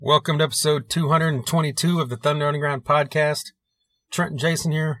Welcome to episode 222 of the Thunder Underground podcast. Trent and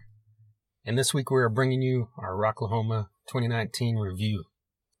Jason here, and this week we are bringing you our Rocklahoma 2019 review.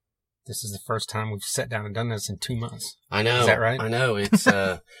 This is the first time we've sat down and done this in 2 months. I know. Is that right? I know. It's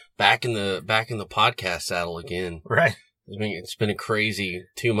back in the podcast saddle again. Right. It's been a crazy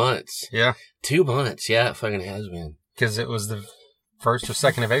 2 months. Yeah. 2 months. Yeah, it fucking has been. Because it was the 1st or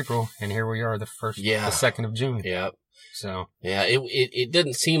 2nd of April, and here we are, the 2nd of June. Yeah. So. Yeah, it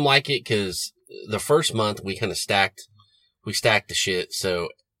didn't seem like it because the first month we kind of stacked the shit, so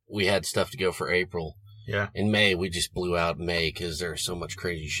we had stuff to go for April. Yeah. In May, we just blew out May because there's so much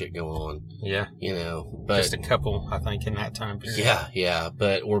crazy shit going on. Yeah. You know, but. Just a couple, I think, in that time period. Yeah,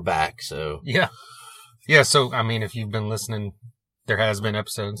 but we're back, so. Yeah. Yeah, so, I mean, if you've been listening, there has been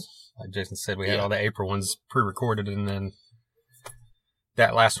episodes. Like Jason said, we had all the April ones pre-recorded, and then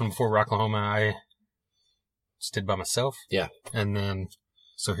that last one before Rocklahoma, I just did by myself. Yeah. And then,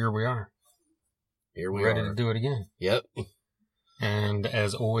 so here we are. We're ready to do it again. Yep. And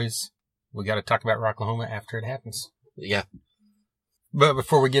as always, we got to talk about Rocklahoma after it happens. Yeah. But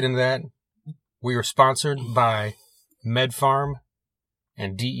before we get into that, we are sponsored by MedFarm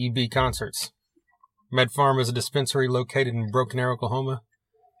and DEB Concerts. MedFarm is a dispensary located in Broken Arrow, Oklahoma.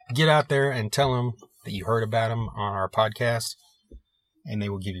 Get out there and tell them that you heard about them on our podcast, and they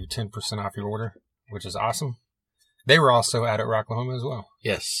will give you 10% off your order, which is awesome. They were also out at Rocklahoma as well.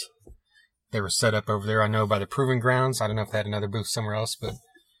 Yes. They were set up over there, I know, by the Proving Grounds. I don't know if they had another booth somewhere else, but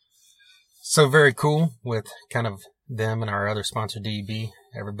so very cool with kind of them and our other sponsor, DEB,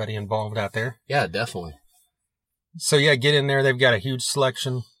 everybody involved out there. Yeah, definitely. So yeah, get in there. They've got a huge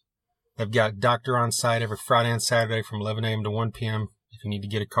selection. They've got doctor on site every Friday and Saturday from 11 a.m. to 1 p.m. if you need to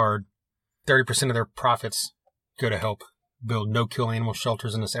get a card. 30% of their profits go to help build no-kill animal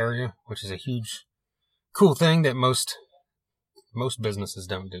shelters in this area, which is a huge, cool thing that most businesses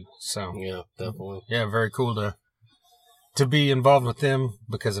don't do. So yeah, definitely. Yeah, very cool to be involved with them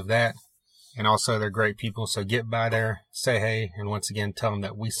because of that. And also they're great people. So get by there, say hey, and once again, tell them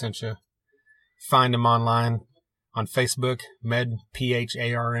that we sent you. Find them online on Facebook,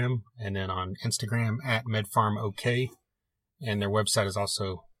 MedPHARM, and then on Instagram at MedFarmOK. And their website is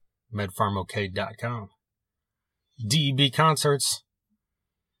also MedFarmOK.com. DEB Concerts.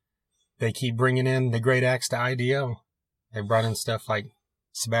 They keep bringing in the great acts to IDO. They brought in stuff like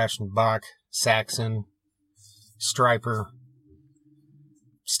Sebastian Bach, Saxon, Striper,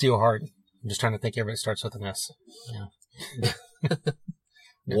 Steelheart. I'm just trying to think everybody starts with an S. Yeah.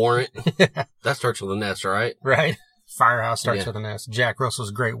 Warrant. That starts with an S, right? Right. Firehouse starts with an S. Jack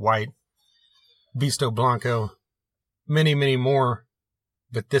Russell's Great White. Bisto Blanco. Many, many more.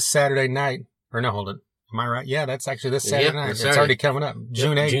 But this Saturday night, or no, hold it. Am I right? Yeah, that's actually this Saturday night. It's already coming up.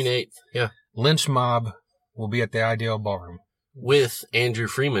 June 8th. June 8th, yeah. Lynch Mob will be at the IDL Ballroom. With Andrew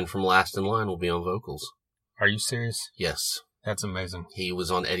Freeman from Last in Line will be on vocals. Are you serious? Yes. That's amazing. He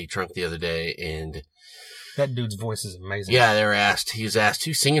was on Eddie Trunk the other day, and that dude's voice is amazing. Yeah, he was asked,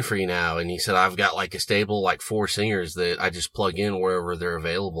 who's singing for you now? And he said, I've got like a stable, like 4 singers that I just plug in wherever they're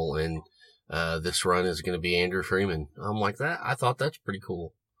available. And this run is going to be Andrew Freeman. I'm like, I thought that's pretty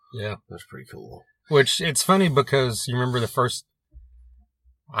cool. Yeah. That's pretty cool. Which, it's funny because you remember the first,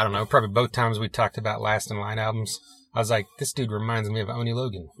 I don't know, probably both times we talked about Last in Line albums. I was like, this dude reminds me of Oni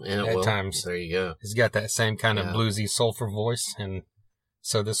Logan at times. There you go. He's got that same kind of bluesy, soulful voice, and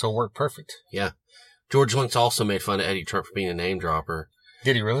so this will work perfect. Yeah. George Lynch also made fun of Eddie Trunk for being a name dropper.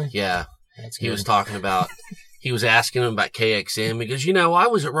 Did he really? Yeah. That's good. He was talking about, he was asking him about KXM because, I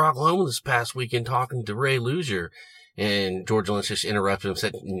was at Rocklahoma this past weekend talking to Ray Loosier, and George Lynch just interrupted him and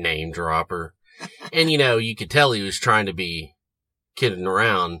said, name dropper. And, you could tell he was trying to be kidding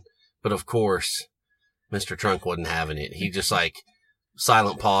around, but of course, Mr. Trunk wasn't having it. He just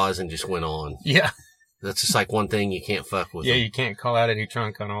silent pause and just went on. Yeah. That's just one thing you can't fuck with. Yeah, him. You can't call out Eddie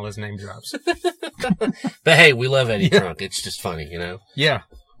Trunk on all his name drops. But hey, we love Eddie Trunk. It's just funny, Yeah.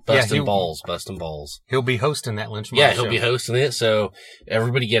 Busting balls. He'll be hosting that Lynch Mob show. He'll be hosting it. So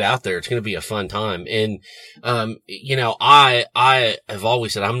everybody get out there. It's going to be a fun time. And, I have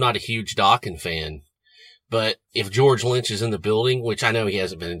always said I'm not a huge Dokken fan, but if George Lynch is in the building, which I know he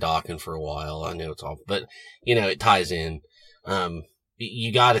hasn't been in Dokken for a while, I know it's all, but it ties in.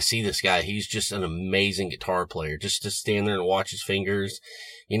 You got to see this guy. He's just an amazing guitar player. Just to stand there and watch his fingers.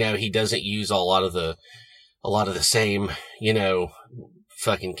 He doesn't use a lot of the same,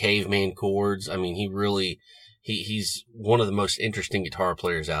 fucking caveman chords. I mean, he's one of the most interesting guitar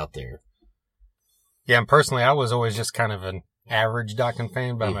players out there. Yeah, and personally, I was always just kind of an average Docking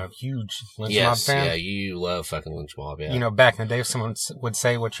fan, but I'm a huge Lynch Mob fan. Yeah, you love fucking Lynch Mob, yeah. You know, back in the day, if someone would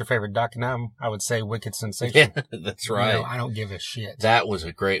say, what's your favorite Docking album? I would say Wicked Sensation. Yeah, that's right. You know, I don't give a shit. That was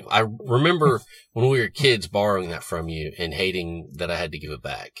a great, I remember when we were kids borrowing that from you and hating that I had to give it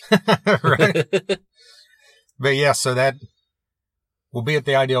back. Right. But yeah, so that will be at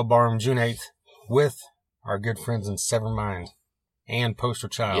the Ideal Ballroom June 8th with our good friends in Severmind and Poster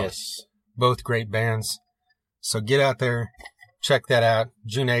Child. Yes. Both great bands. So get out there, check that out.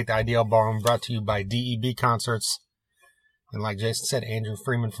 June 8th, Ideal Ballroom, brought to you by DEB Concerts. And like Jason said, Andrew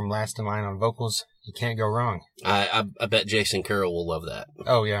Freeman from Last in Line on vocals. You can't go wrong. I bet Jason Curl will love that.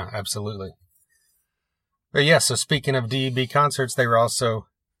 Oh, yeah, absolutely. But yeah, so speaking of DEB Concerts, they were also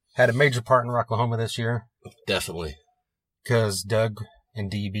had a major part in Rocklahoma this year. Definitely. Because Doug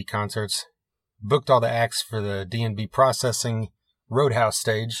and DEB Concerts booked all the acts for the D&B Processing Roadhouse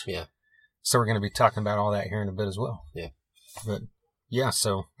stage. Yeah. So we're going to be talking about all that here in a bit as well. Yeah. But yeah,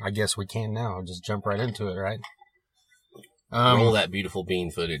 so I guess we can now just jump right into it, right? Roll that beautiful bean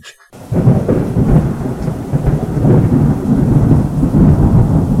footage.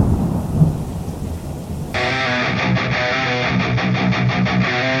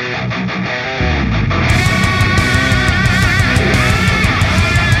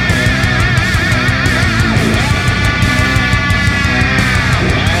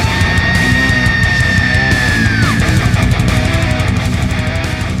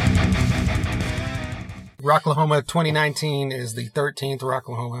 Rocklahoma 2019 is the 13th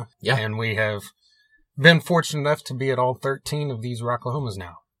Rocklahoma. Yeah. And we have been fortunate enough to be at all 13 of these Rocklahomas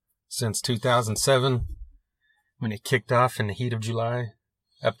now. Since 2007, when it kicked off in the heat of July,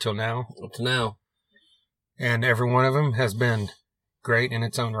 up till now. Up to now. And every one of them has been great in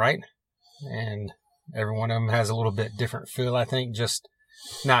its own right. And every one of them has a little bit different feel, I think. Just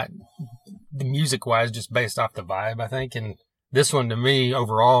not the music-wise, just based off the vibe, I think. And this one, to me,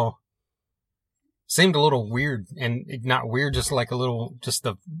 overall, seemed a little weird, and not weird, just like a little, just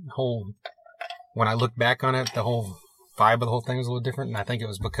the whole, when I look back on it, the whole vibe of the whole thing was a little different, and I think it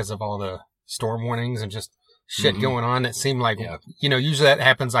was because of all the storm warnings and just shit going on. It seemed like, you know, usually that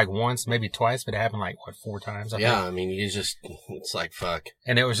happens like once, maybe twice, but it happened like, 4 times? I think. I mean, it's like, fuck.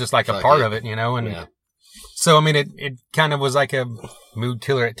 And it was just like a part of it, you know, and so, I mean, it kind of was like a mood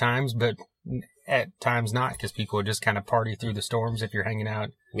killer at times, but at times not, because people would just kind of party through the storms if you're hanging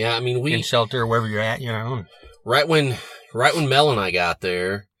out. Yeah, I mean, in shelter, wherever you're at, you know. Right when Mel and I got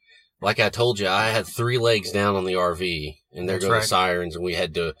there, like I told you, I had 3 legs down on the RV, and there go the sirens, and we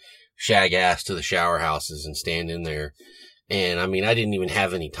had to shag ass to the shower houses and stand in there. And I mean, I didn't even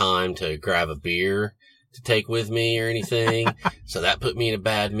have any time to grab a beer to take with me or anything, so that put me in a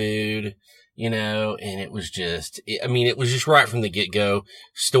bad mood, you know. And it was just, it was just right from the get go.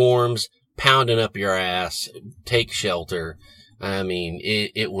 Storms pounding up your ass, take shelter. I mean,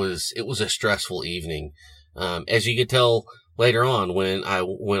 it was a stressful evening. As you could tell later on when I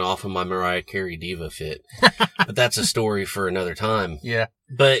went off of my Mariah Carey diva fit, but that's a story for another time. Yeah.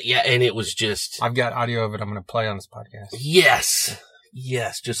 But yeah, and it was just, I've got audio of it I'm going to play on this podcast. Yes.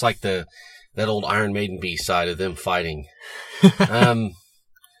 Just like that old Iron Maiden B-side of them fighting.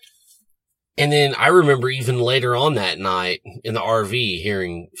 And then I remember even later on that night in the RV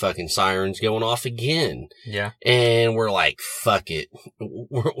hearing fucking sirens going off again. Yeah. And we're like, fuck it.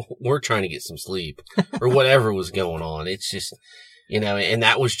 We're trying to get some sleep or whatever was going on. It's just, you know, and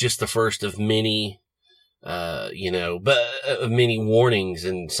that was just the first of many, many warnings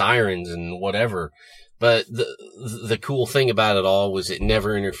and sirens and whatever. But the cool thing about it all was it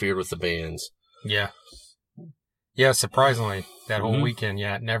never interfered with the bands. Yeah. Yeah, surprisingly, that whole weekend,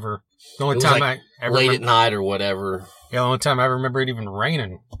 it never. The only time like I ever late at night or whatever. Yeah, the only time I remember it even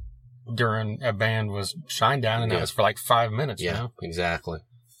raining during a band was Shinedown, and that was for like 5 minutes. Yeah, you know? Exactly.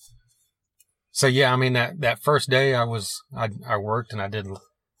 So yeah, I mean that first day I worked and I did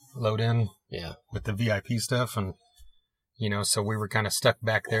load in. Yeah. With the VIP stuff, and you know, so we were kind of stuck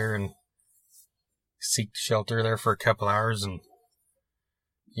back there and seeked shelter there for a couple hours, and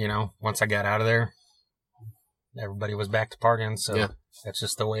you know, once I got out of there, everybody was back to partying. So that's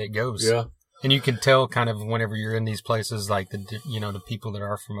just the way it goes. Yeah. And you can tell kind of whenever you're in these places, like the people that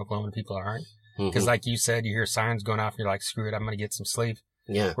are from Oklahoma and people aren't. Because like you said, you hear sirens going off, you're like, screw it, I'm going to get some sleep.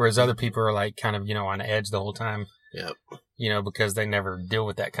 Yeah. Whereas other people are like kind of, you know, on edge the whole time. Yep. You know, because they never deal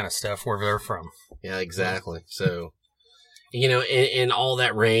with that kind of stuff wherever they're from. Yeah, exactly. So, you know, and all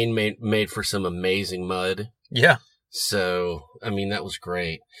that rain made for some amazing mud. Yeah. So, I mean, that was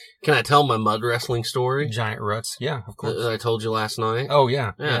great. Can I tell my mud wrestling story? Giant ruts. Yeah, of course. That I told you last night? Oh,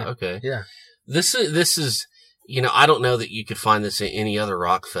 yeah. Yeah, okay. Yeah. This is, you know, I don't know that you could find this at any other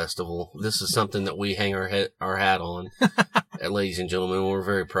rock festival. This is something that we hang our hat on. ladies and gentlemen, we're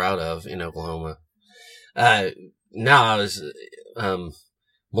very proud of in Oklahoma. Melissa's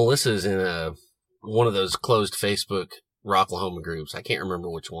in one of those closed Facebook Rocklahoma groups. I can't remember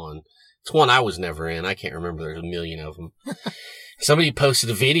which one. It's one I was never in. I can't remember. There's a million of them. Somebody posted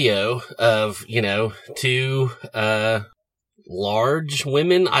a video of, two, large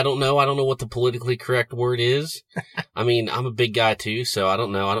women. I don't know what the politically correct word is. I mean, I'm a big guy too, so I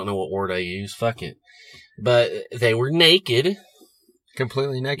don't know what word I use. Fuck it. But they were naked.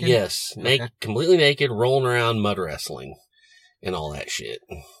 Completely naked? Yes. Completely naked, rolling around mud wrestling and all that shit.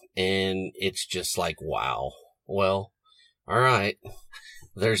 And it's just like, wow. Well, all right.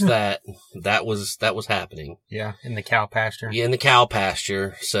 There's that. That was happening. Yeah, in the cow pasture. Yeah, in the cow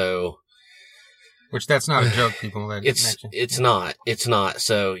pasture. So, which that's not a joke, people. It's not.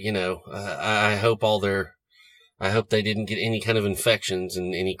 So, I hope I hope they didn't get any kind of infections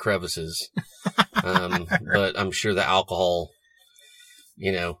in any crevices. But I'm sure the alcohol,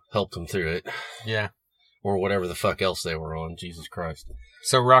 helped them through it. Yeah. Or whatever the fuck else they were on. Jesus Christ.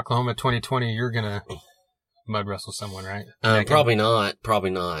 So Rocklahoma 2020, you're gonna mud wrestle someone, right? Probably not.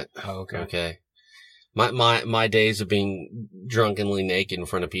 Oh, okay. Okay. My days of being drunkenly naked in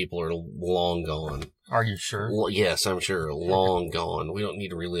front of people are long gone. Are you sure? Well, yes, I'm sure. Long gone. We don't need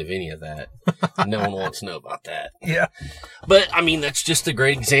to relive any of that. No one wants to know about that. Yeah. But, I mean, that's just a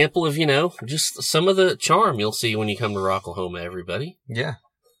great example of, just some of the charm you'll see when you come to Rocklahoma, everybody. Yeah.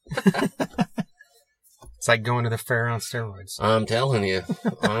 It's like going to the fair on steroids. I'm telling you.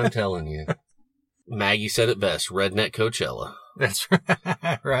 Maggie said it best, redneck Coachella. That's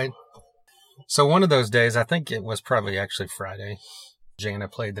right. Right. So one of those days, I think it was probably actually Friday, Jana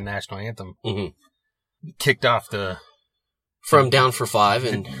played the national anthem. Mm-hmm. Kicked off the... From Down for Five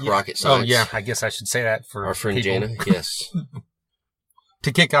and Rocket Science. Oh, yeah. I guess I should say that for our friend people. Jana. Yes.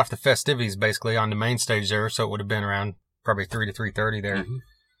 To kick off the festivities, basically, on the main stage there, so it would have been around probably 3 to 3:30 there. Mm-hmm.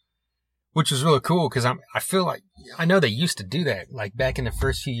 Which was really cool because I feel like, I know they used to do that, like back in the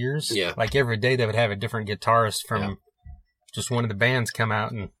first few years. Yeah. Like every day they would have a different guitarist from just one of the bands come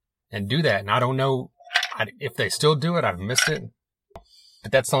out and do that. And I don't know if they still do it. I've missed it.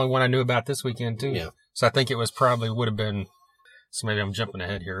 But that's the only one I knew about this weekend too. Yeah. So I think it would have been, so maybe I'm jumping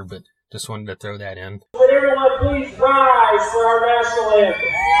ahead here, but just wanted to throw that in. Would everyone please rise for our national anthem?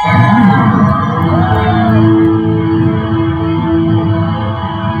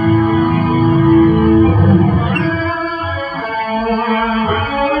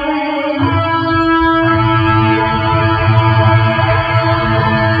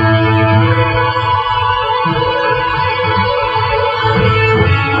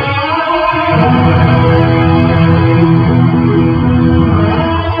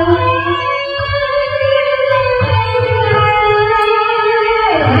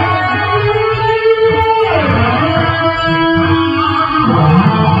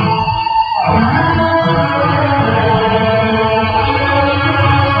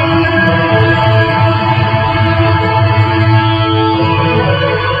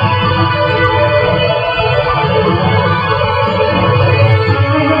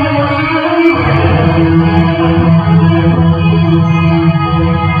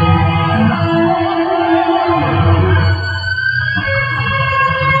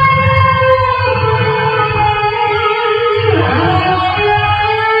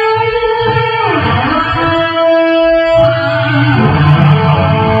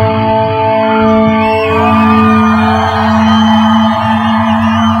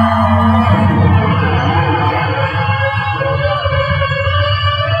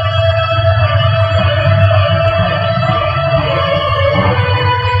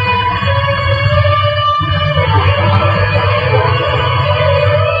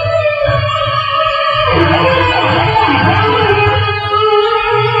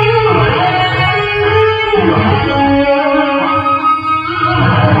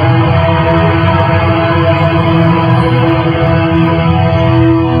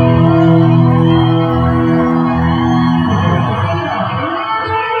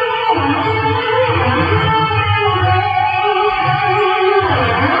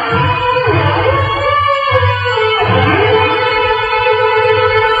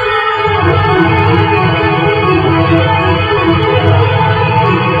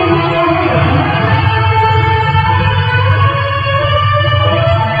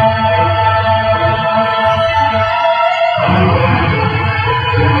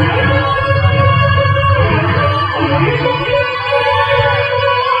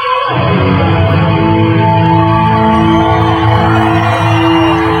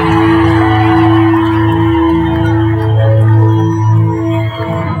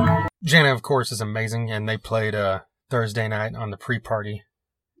 Jana, of course, is amazing, and they played Thursday night on the pre-party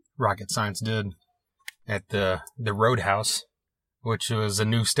Rocket Science did at the Roadhouse, which was a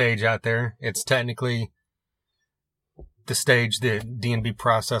new stage out there. It's technically the stage that D&B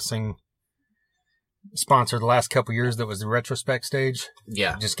Processing sponsored the last couple years. That was the retrospect stage.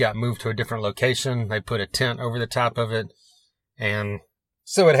 Yeah. It just got moved to a different location. They put a tent over the top of it. And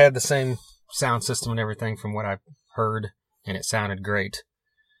so it had the same sound system and everything from what I've heard, and it sounded great.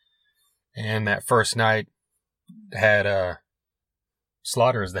 And that first night had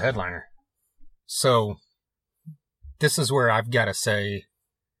Slaughter as the headliner. So this is where I've got to say,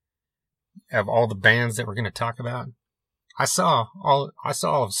 of all the bands that we're going to talk about, I saw all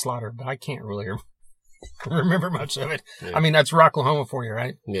of Slaughter, but I can't really remember much of it. Yeah. I mean, that's Rocklahoma for you,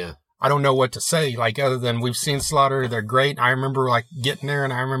 right? Yeah. I don't know what to say, like, other than we've seen Slaughter. They're great. I remember, like, getting there,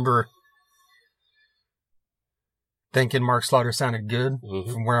 and I remember thinking Mark Slaughter sounded good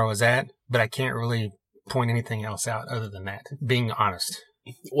from where I was at, but I can't really point anything else out other than that, being honest.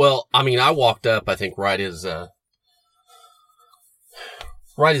 Well, I mean, I walked up, I think, right as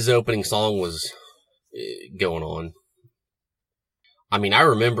opening song was going on. I mean, I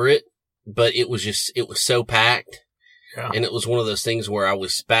remember it, but it was so packed. Yeah. And it was one of those things where I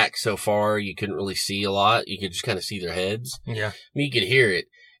was back so far, you couldn't really see a lot. You could just kind of see their heads. Yeah. I mean, you could hear it.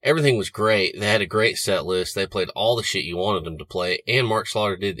 Everything was great. They had a great set list. They played all the shit you wanted them to play. And Mark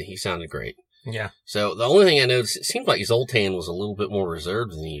Slaughter did that. He sounded great. Yeah. So the only thing I noticed, it seemed like Zoltan was a little bit more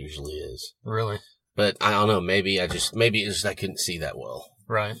reserved than he usually is. Really? But I don't know. Maybe it was just I couldn't see that well.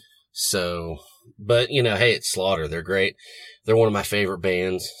 Right. So, but hey, it's Slaughter. They're great. They're one of my favorite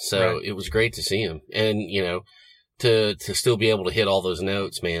bands. So It was great to see them. And, to still be able to hit all those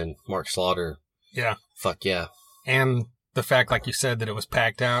notes, man, Mark Slaughter. Yeah. Fuck yeah. And the fact, like you said, that it was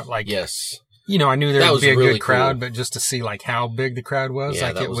packed out, like, yes. I knew there would be a really good crowd, cool. But just to see, like, how big the crowd was, Yeah,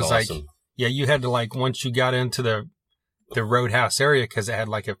 like, that it was awesome. like, yeah, you had to, like, once you got into the Roadhouse area, because it had,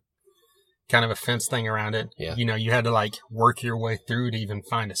 like, a kind of a fence thing around it. Yeah. You had to, like, work your way through to even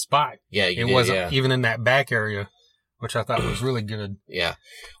find a spot. Yeah, it wasn't even in that back area, which I thought was really good. Yeah.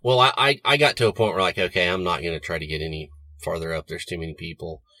 Well, I got to a point where, like, okay, I'm not going to try to get any farther up. There's too many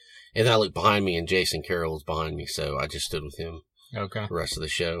people. And then I looked behind me, and Jason Carroll was behind me, so I just stood with him the rest of the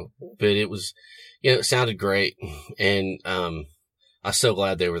show. But it was, it sounded great, and I'm so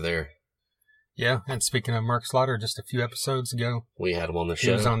glad they were there. Yeah, and speaking of Mark Slaughter, just a few episodes ago, we had him on the show.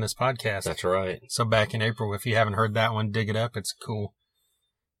 He was on this podcast. That's right. So back in April, if you haven't heard that one, dig it up. It's a cool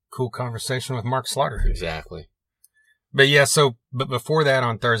conversation with Mark Slaughter. Exactly. But yeah, but before that,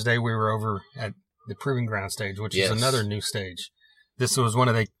 on Thursday, we were over at the Proving Ground stage, which is another new stage. This was one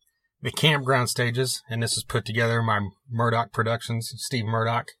of the campground stages, and this was put together by Murdoch Productions, Steve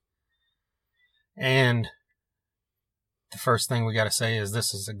Murdoch. And the first thing we got to say is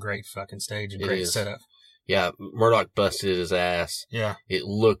this is a great fucking stage, a great setup. Yeah, Murdoch busted his ass. Yeah. It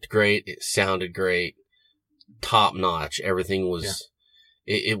looked great. It sounded great. Top notch. Everything was,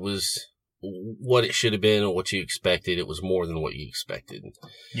 it was what it should have been and what you expected. It was more than what you expected.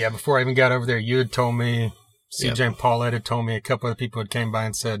 Yeah, before I even got over there, you had told me, CJ and Paulette had told me, a couple of people had came by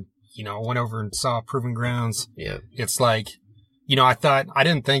and said, I went over and saw Proving Grounds. Yeah. It's like, I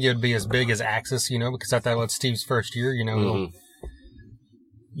didn't think it would be as big as Axis, because I thought, well, it's Steve's first year, he'll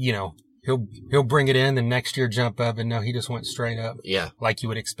bring it in, the next year jump up, and no, he just went straight up. Yeah. Like you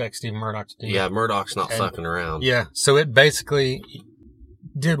would expect Steve Murdoch to do. Yeah, Murdoch's not fucking around. Yeah, so it basically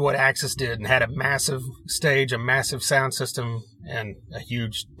did what Axis did and had a massive stage, a massive sound system, and a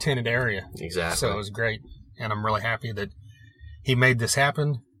huge tented area. Exactly. So it was great, and I'm really happy that he made this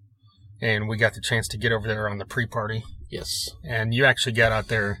happen, and we got the chance to get over there on the pre-party. Yes. And you actually got out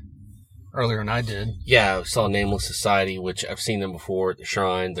there earlier than I did. Yeah, I saw Nameless Society, which I've seen them before at the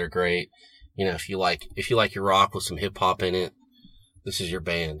Shrine. They're great. If you like your rock with some hip hop in it, this is your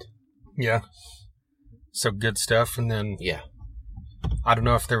band. Yeah. So good stuff. And then yeah, I don't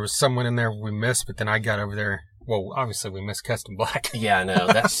know if there was someone in there we missed, but then I got over there. Well, obviously we missed Custom Black. Yeah, I know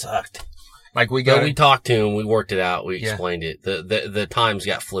that sucked. Like we talked to him, we worked it out, we explained it. The times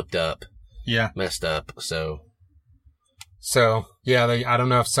got flipped up. Yeah. Messed up. So, yeah, I don't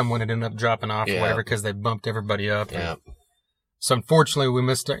know if someone had ended up dropping off or whatever because they bumped everybody up. Yeah. So, unfortunately, we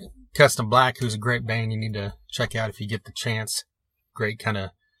missed Custom Black, who's a great band you need to check out if you get the chance. Great kind of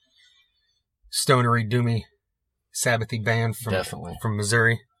stonery, doomy, Sabbathy band from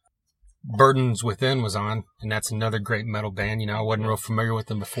Missouri. Burdens Within was on, and that's another great metal band. I wasn't real familiar with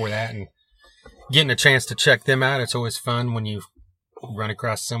them before that, and getting a chance to check them out, it's always fun when you run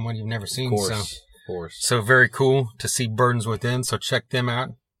across someone you've never seen. Of course. So very cool to see Burdens Within. So check them out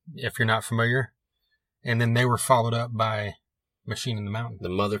if you're not familiar. And then they were followed up by Machine in the Mountain. The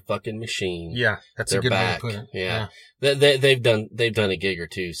motherfucking Machine. Yeah, that's They're a good back. way to put it. Yeah. They've done a gig or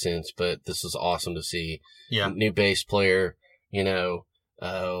two since, but this is awesome to see. Yeah. New bass player,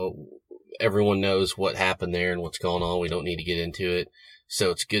 everyone knows what happened there and what's going on. We don't need to get into it.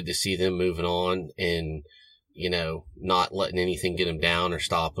 So it's good to see them moving on and, not letting anything get them down or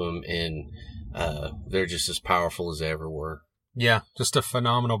stop them. And, they're just as powerful as they ever were. Yeah. Just a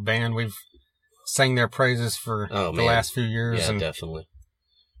phenomenal band. We've sang their praises for the last few years. Yeah, and definitely.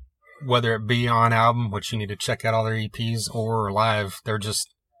 whether it be on album, which you need to check out all their EPs, or live, they're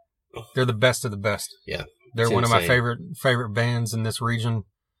the best of the best. Yeah. They're one of my favorite bands in this region.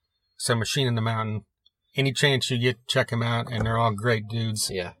 So Machine in the Mountain, any chance you get, check them out, and they're all great dudes.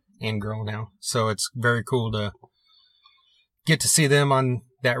 Yeah. And girl now. So it's very cool to get to see them on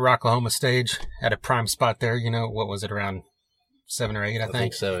that Rocklahoma stage at a prime spot there. What was it, around 7 or 8, I think? I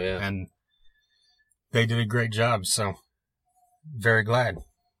think so, yeah. And they did a great job, so very glad.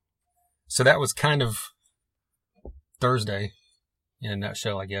 So that was kind of Thursday in a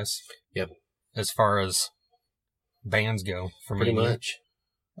nutshell, I guess. Yep. As far as bands go for me. Pretty much.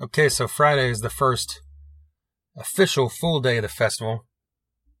 Okay, so Friday is the first official full day of the festival.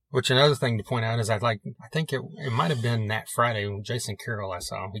 Which another thing to point out is I think it might have been that Friday when Jason Carroll I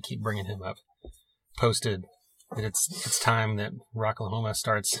saw, we keep bringing him up, posted that it's time that Rocklahoma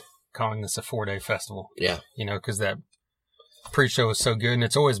starts calling this a 4-day festival. Yeah. Because that pre-show is so good, and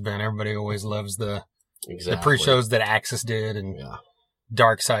it's always been. Everybody always loves the Exactly. pre-shows that Axis did and Yeah.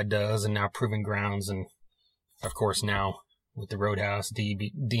 Dark Side does, and now Proving Grounds, and of course now with the Roadhouse,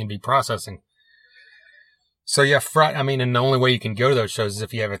 D&B Processing. So yeah, and the only way you can go to those shows is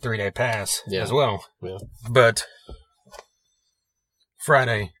if you have a 3-day pass as well. Yeah. But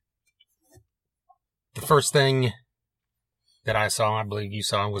Friday, the first thing that I saw, I believe you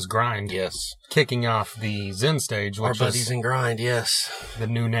saw, was Grind. Yes. Kicking off the Zen stage, Our which buddies is in Grind, yes. the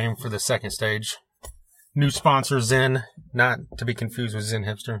new name for the second stage. New sponsor, Zen, not to be confused with Zen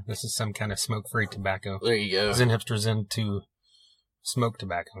Hipster. This is some kind of smoke-free tobacco. There you go. Zen Hipster, Zen to smoke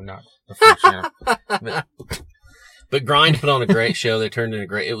tobacco, not a free channel. But Grind put on a great show. They turned in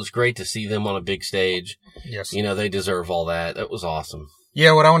it was great to see them on a big stage. Yes. They deserve all that. That was awesome.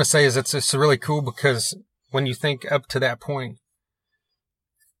 Yeah, what I want to say is it's really cool because when you think up to that point,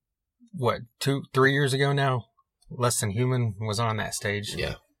 3 years ago now, Less Than Human was on that stage.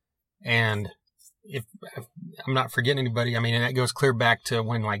 Yeah. And if I'm not forgetting anybody, and that goes clear back to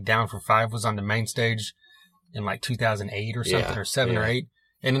when Down for Five was on the main stage in 2008 or something, or 7 or 8.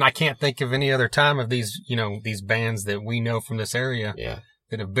 And then I can't think of any other time of these, these bands that we know from this area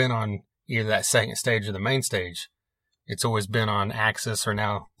that have been on either that second stage or the main stage. It's always been on Axis or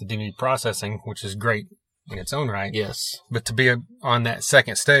now the D&B Processing, which is great in its own right. Yes. But to be on that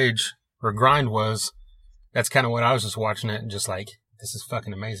second stage where Grind was, that's kind of what I was just watching it and just this is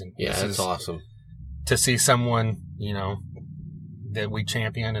fucking amazing. Yeah, that's awesome. To see someone, that we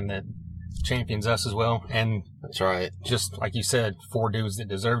champion and that champions us as well. And that's right. Just like you said, 4 dudes that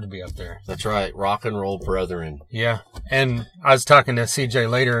deserve to be up there. That's right. Rock and roll brethren. Yeah. And I was talking to CJ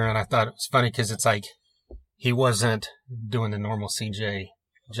later and I thought it was funny because it's he wasn't doing the normal CJ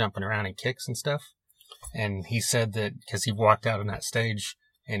jumping around in kicks and stuff. And he said that because he walked out on that stage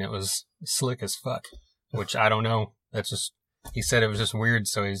and it was slick as fuck, which I don't know. He said it was just weird.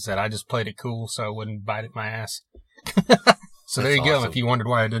 So he said, I just played it cool so I wouldn't bite at my ass. So there you go, if you wondered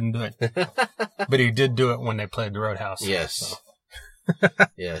why I didn't do it. But he did do it when they played the Roadhouse. Yes. So.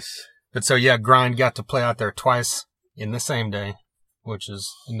 Yes. But so, yeah, Grind got to play out there twice in the same day, which is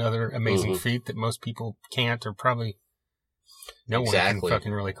another amazing feat that most people can't or probably no one can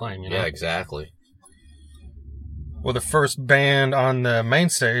fucking really claim. Yeah, exactly. Well, the first band on the main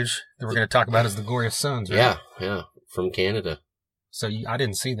stage that we're going to talk about is the Glorious Sons, right? Yeah, from Canada. So I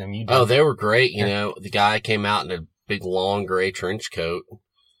didn't see them. You did. Oh, they were great. The guy came out in a big long gray trench coat.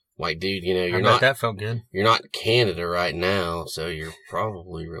 Dude, that felt good. You're not in Canada right now, so you're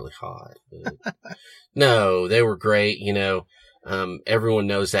probably really hot. But no, they were great. Everyone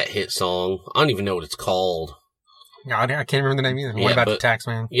knows that hit song. I don't even know what it's called. Yeah, I can't remember the name either. What about the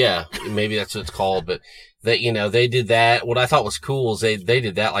Taxman? Yeah, maybe that's what it's called. But they did that. What I thought was cool is they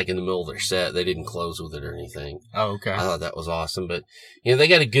did that in the middle of their set. They didn't close with it or anything. Oh, okay. I thought that was awesome. But they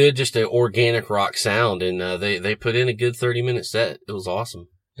got a good, just an organic rock sound, and they put in a good 30-minute set. It was awesome.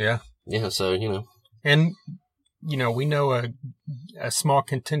 Yeah. Yeah. So and we know a small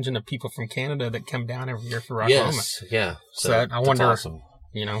contingent of people from Canada that come down every year for Rocklahoma. Yes. Yeah. So I wonder. Awesome.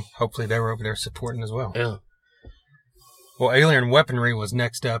 Hopefully they were over there supporting as well. Yeah. Well, Alien Weaponry was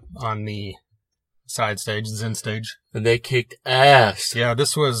next up on the side stage, the Zen stage. And they kicked ass. Yeah,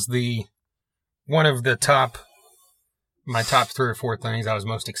 this was one of the top my top 3 or 4 things I was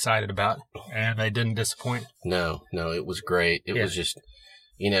most excited about, and they didn't disappoint. No, it was great. It Yeah. was just,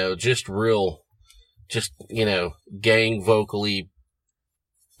 just real, gang vocally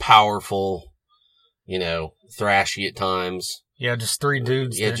powerful, thrashy at times. Yeah, just 3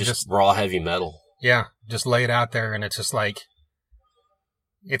 dudes. Yeah, that just raw heavy metal. Yeah, just lay it out there, and it's just like,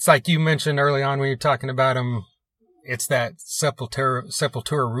 it's like you mentioned early on when you're talking about them. It's that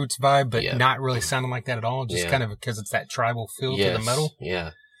Sepultura roots vibe, but Yeah. not really sounding like that at all. Just Yeah. kind of because it's that tribal feel to Yes, the metal.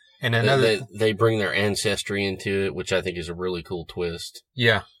 yeah. And another, They bring their ancestry into it, which I think is a really cool twist.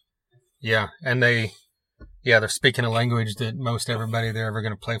 yeah, and they're speaking a language that most everybody they're ever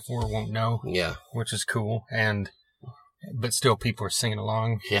going to play for won't know, Yeah, which is cool. But still, people are singing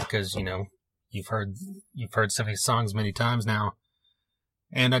along Yeah. because you've heard some of these songs many times now.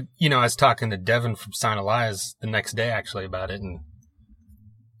 And I was talking to Devin from Sign of Lies the next day actually about it, and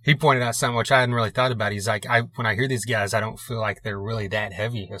he pointed out something which I hadn't really thought about. He's like, when I hear these guys, I don't feel like they're really that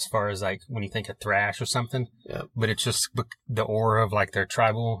heavy as far as like when you think of thrash or something. Yeah. But it's just the aura of like their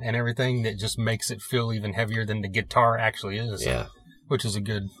tribal and everything that just makes it feel even heavier than the guitar actually is. yeah. Which is a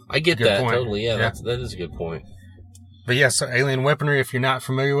good. I get Good that point. totally. Yeah, Yeah. that is a good point. But yeah, so Alien Weaponry, if you're not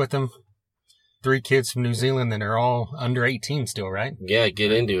familiar with them, 3 kids from New Zealand and they're all under 18 still, right? Yeah,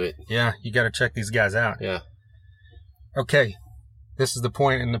 get into it. Yeah, you got to check these guys out. Yeah. Okay, this is the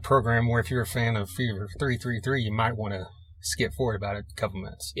point in the program where if you're a fan of Fever 333, you might want to skip forward about a couple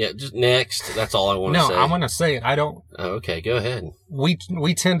minutes. Yeah, just next. That's all I want to No, say. I want to say it. I don't. Oh, okay, go ahead. We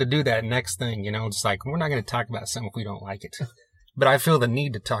tend to do that next thing, It's like we're not going to talk about something if we don't like it. But I feel the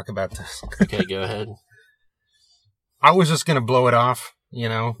need to talk about this. Okay, go ahead. I was just going to blow it off,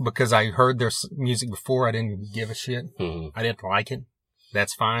 because I heard their music before. I didn't give a shit. Hmm. I didn't like it.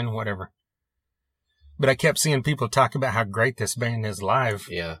 That's fine, whatever. But I kept seeing people talk about how great this band is live.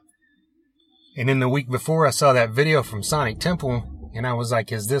 Yeah. And in the week before, I saw that video from Sonic Temple, and I was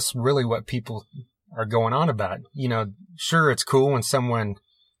like, is this really what people are going on about? Sure, it's cool when someone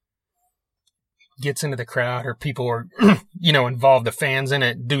gets into the crowd or people are, involved, the fans in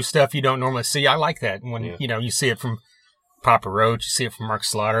it, do stuff you don't normally see. I like that when, you see it from Papa Roach, you see it from Mark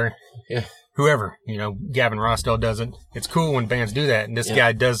Slaughter. Yeah. Whoever, Gavin Rossdale does it. It's cool when bands do that. And this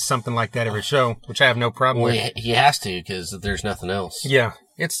guy does something like that every show, which I have no problem Well, with. he has to because there's nothing else. Yeah.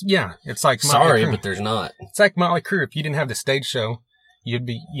 It's like Motley Sorry, Crue. but there's not. It's like Motley Crue. If you didn't have the stage show, you'd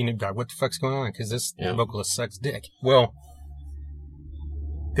be like, what the fuck's going on? Because this vocalist sucks dick. Well,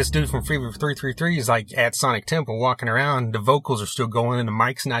 this dude from Fever 333 is like at Sonic Temple walking around. The vocals are still going and the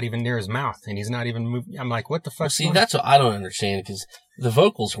mic's not even near his mouth and he's not even moving. I'm like, what the fuck? See, that's what I don't understand because the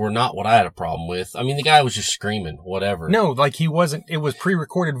vocals were not what I had a problem with. I mean, the guy was just screaming, whatever. No, like he wasn't, it was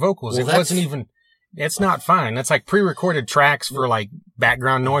pre-recorded vocals. Well, it wasn't even, it's not fine. That's like pre-recorded tracks for like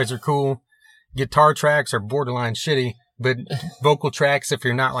background noise are cool. Guitar tracks are borderline shitty, but vocal tracks, if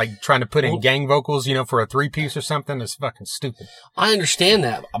you're not like trying to put in gang vocals, for a 3-piece or something, is fucking stupid. I understand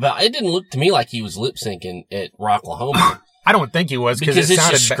that, but it didn't look to me like he was lip syncing at Rocklahoma. I don't think he was because it it's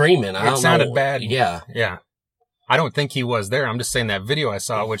sounded just screaming. It sounded bad. Yeah. Yeah. I don't think he was there. I'm just saying that video I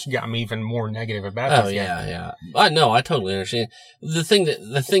saw, which got me even more negative about this. Yeah. I totally understand. The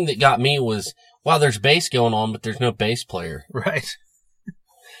thing that got me was, wow, there's bass going on, but there's no bass player. Right.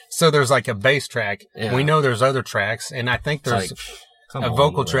 So there's like a bass track. Yeah. We know there's other tracks, and I think there's a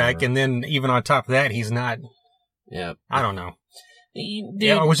vocal track, and then even on top of that, he's not. Yeah. I don't know. Dude,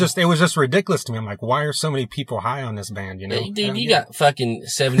 Yeah, it was just ridiculous to me. I'm like, why are so many people high on this band? Dude, you got fucking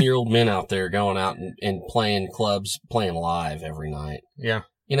 7-year-old men out there going out and playing clubs, playing live every night. Yeah.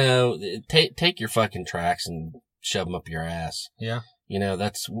 Take your fucking tracks and shove them up your ass. Yeah.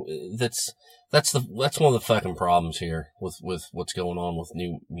 That's one of the fucking problems here with what's going on with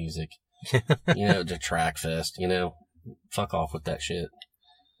new music. The track fest, fuck off with that shit.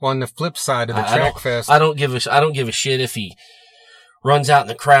 Well, on the flip side of the track fest, I don't give a shit if he runs out in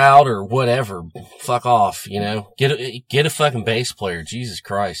the crowd or whatever. Fuck off, Get a fucking bass player. Jesus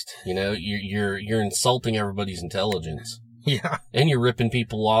Christ, you're insulting everybody's intelligence. Yeah. And you're ripping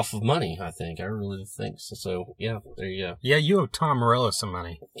people off of money, I think. I really think so. So, yeah, there you go. Yeah, you owe Tom Morello some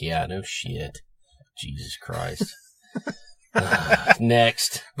money. Yeah, no shit. Jesus Christ.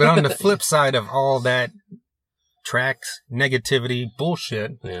 Next. But on the flip side of all that tracks, negativity,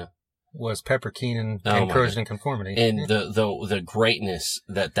 bullshit, was Pepper Keenan and Corrosion and Conformity. And the greatness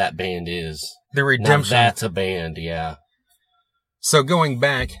that band is. The redemption. Now that's a band, yeah. So going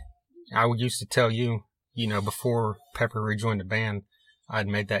back, I used to tell you, before Pepper rejoined the band, I'd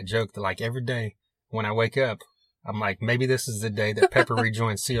made that joke that like every day when I wake up, I'm like, maybe this is the day that Pepper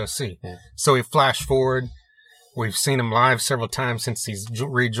rejoined COC. Yeah. So we flash forward. We've seen him live several times since he's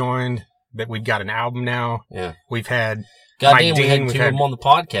rejoined. that we've got an album now. Yeah. We've had Goddamn, Mike we had Dean. two of them on the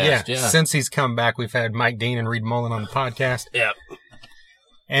podcast. Yeah. Since he's come back, we've had Mike Dean and Reed Mullen on the podcast. Yeah.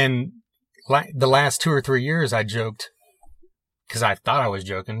 And the last 2 or 3 years, I joked, because I thought I was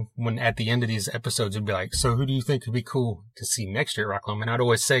joking, when at the end of these episodes, it'd be like, so who do you think would be cool to see next year at Rocklahoma? And I'd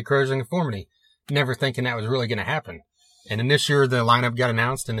always say Corrosion of Conformity, never thinking that was really going to happen. And then this year, the lineup got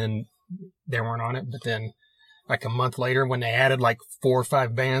announced, and then they weren't on it. But then, like a month later, when they added like 4 or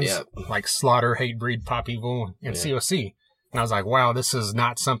 5 bands, like Slaughter, Hatebreed, Pop Evil, and COC, and I was like, wow, this is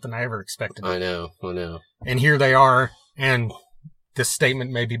not something I ever expected. I know. And here they are, and this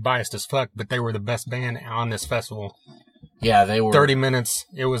statement may be biased as fuck, but they were the best band on this festival. Yeah, they were. 30 minutes.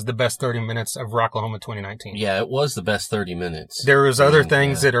 It was the best 30 minutes of Rocklahoma 2019. Yeah, it was the best 30 minutes. There was other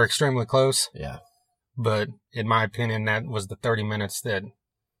things that are extremely close. Yeah. But in my opinion, that was the 30 minutes that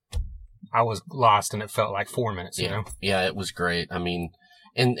I was lost, and it felt like 4 minutes, you know? Yeah, it was great. I mean,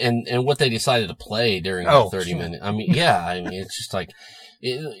 and what they decided to play during the 30 minutes. I mean, it's just like,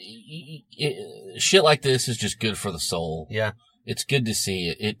 shit like this is just good for the soul. Yeah. It's good to see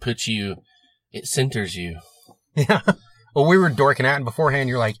it. It puts you, it centers you. Yeah. Well, we were dorking out, and beforehand,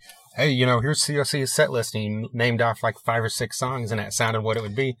 you're like, hey, here's COC's set list, and you named off like 5 or 6 songs, and that sounded what it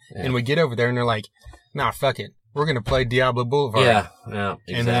would be. Yeah. And we get over there, and they're like, nah, fuck it. We're going to play Diablo Boulevard. Yeah,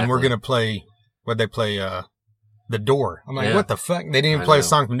 exactly. And then we're going to play, The Door. I'm like, what the fuck? They didn't even play a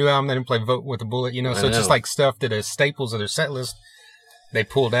song from the new album. They didn't play Vote with a Bullet, So it's just like stuff that is staples of their set list. They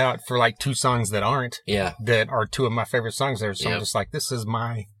pulled out for like 2 songs that aren't. Yeah. That are 2 of my favorite songs there. So I'm just like, this is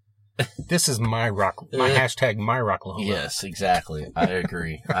my rock, my hashtag my Rocklahoma. Yes, exactly. I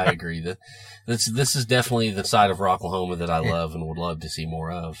agree. This is definitely the side of Rocklahoma that I love and would love to see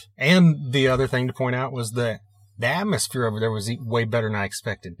more of. And the other thing to point out was that the atmosphere over there was way better than I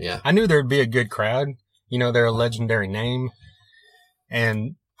expected. Yeah. I knew there'd be a good crowd. They're a legendary name.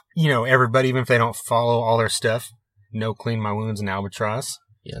 And, everybody, even if they don't follow all their stuff, know Clean My Wounds and Albatross.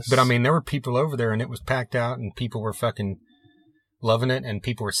 Yes. But I mean, there were people over there, and it was packed out, and people were fucking loving it, and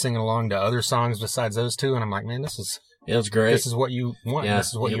people were singing along to other songs besides those 2. And I'm like, man, it was great. This is what you want. Yeah, this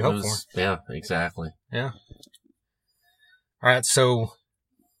is what you hope for. Yeah, exactly. Yeah. All right. So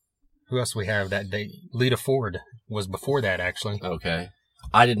who else do we have that day? Lita Ford was before that, actually. Okay.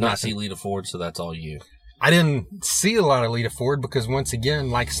 I did not see Lita Ford, so that's all you. I didn't see a lot of Lita Ford because, once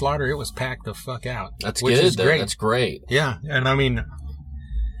again, like Slaughter, it was packed the fuck out. That's which good. Is great. That's great. Yeah. And I mean,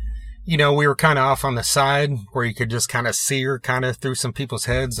 we were kind of off on the side where you could just kind of see her kind of through some people's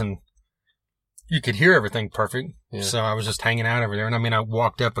heads, and you could hear everything perfect. Yeah. So I was just hanging out over there. And I mean, I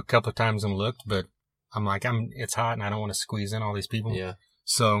walked up a couple of times and looked, but I'm like, it's hot and I don't want to squeeze in all these people. Yeah.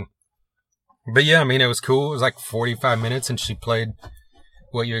 So, but yeah, I mean, it was cool. It was like 45 minutes, and she played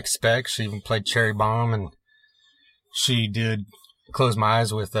what you expect. She even played Cherry Bomb, and she did Close My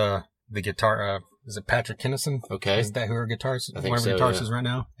Eyes with the guitar. Is it Patrick Kennison? Okay. Is that who her guitarist? I think so, guitarist is right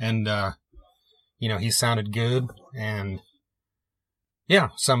now. And he sounded good, and yeah.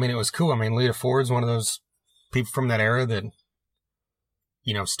 So I mean, it was cool. I mean, Lita Ford's one of those people from that era that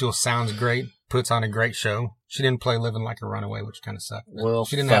still sounds great, puts on a great show. She didn't play Living Like a Runaway, which kind of sucked. Well,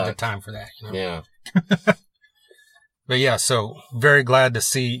 she didn't have the time for that. Yeah. But yeah, so very glad to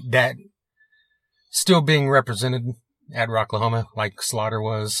see that still being represented at Rocklahoma, like Slaughter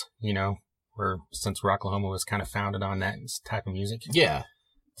was, since Rocklahoma was kind of founded on that type of music. Yeah.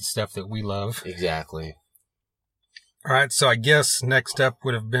 The stuff that we love. Exactly. All right, so I guess next up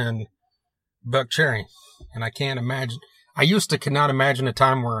would have been Buck Cherry. And I used to cannot imagine a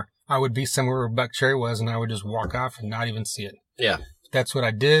time where I would be somewhere where Buck Cherry was, and I would just walk off and not even see it. Yeah. That's what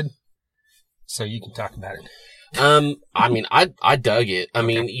I did. So you can talk about it. I mean, I dug it. I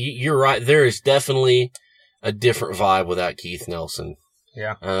mean, you're right. There is definitely a different vibe without Keith Nelson.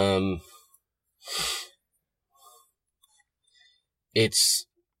 Yeah. It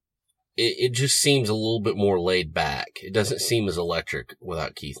just seems a little bit more laid back. It doesn't seem as electric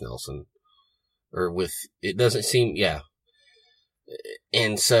without Keith Nelson, it doesn't seem, yeah.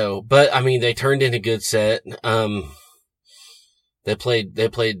 And so, but I mean, they turned in a good set. They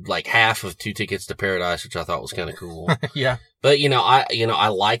played like half of 2 Tickets to Paradise, which I thought was kind of cool. Yeah. But I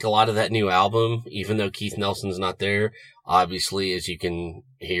like a lot of that new album, even though Keith Nelson's not there. Obviously, as you can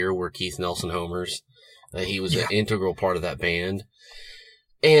hear, we're Keith Nelson homers. He was an integral part of that band.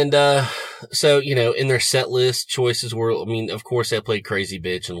 And, so, in their set list choices were, I mean, of course they played Crazy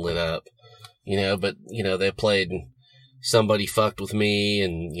Bitch and Lit Up, but, they played Somebody Fucked With Me,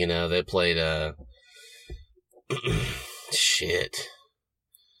 and, they played, shit.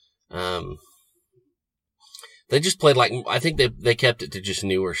 They just played I think they kept it to just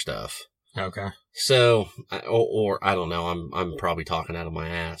newer stuff. Okay. So, or I don't know, I'm probably talking out of my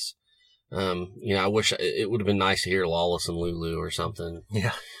ass. I wish it would have been nice to hear Lawless and Lulu or something.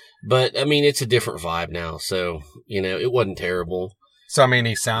 Yeah. But, I mean, it's a different vibe now. So, it wasn't terrible. So, I mean,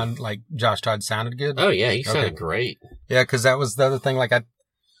 he sounded like Josh Todd sounded good? Oh, yeah. He sounded great. Yeah, because that was the other thing. Like,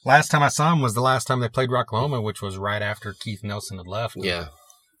 last time I saw him was the last time they played Rocklahoma, which was right after Keith Nelson had left. Yeah.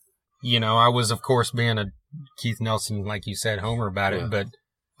 I was, of course, being a Keith Nelson, like you said, homer about it, but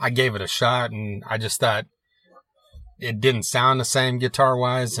I gave it a shot, and I just thought it didn't sound the same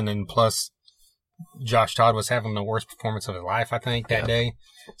guitar-wise, and then plus Josh Todd was having the worst performance of his life, I think, that day.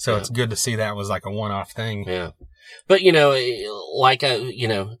 So it's good to see that was like a one-off thing. Yeah. But, Kevin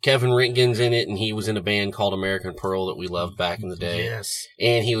Rinkin's in it, and he was in a band called American Pearl that we loved back in the day. Yes.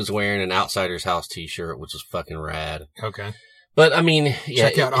 And he was wearing an Outsider's House t-shirt, which was fucking rad. Okay. But, I mean, yeah.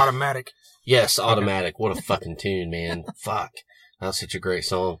 Check out Automatic. Yes, Automatic. Okay. What a fucking tune, man. Fuck. That was such a great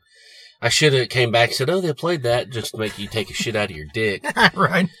song. I should have came back and said, they played that just to make you take a shit out of your dick.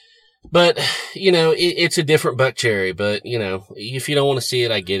 Right. But, it's a different Buckcherry. But, if you don't want to see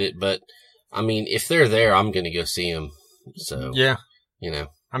it, I get it. But, I mean, if they're there, I'm going to go see them. So, yeah.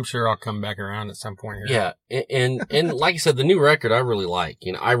 I'm sure I'll come back around at some point here. Yeah. And like I said, the new record I really like.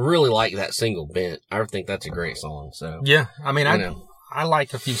 I really like that single Bent. I think that's a great song. So, yeah. I mean, I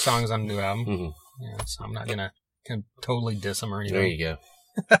like a few songs on the new album. Mm-hmm. Yeah, so I'm not going to totally diss them or anything. There you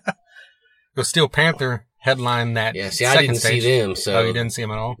go. The Steel Panther headline that. Yeah, see, I didn't see them. So. Oh, you didn't see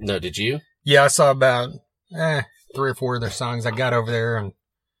them at all? No, did you? Yeah, I saw about 3 or 4 of their songs. I got over there and,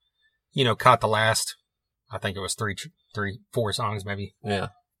 caught the last, I think it was 4 songs maybe. Yeah.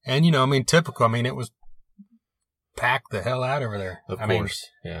 And, typical. It was packed the hell out over there. Of course,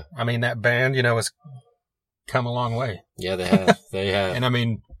 yeah. That band, has come a long way. Yeah, they have. They have.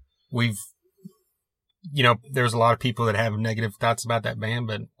 And, we've, there's a lot of people that have negative thoughts about that band,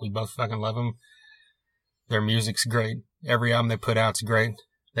 but we both fucking love them. Their music's great. Every album they put out's great.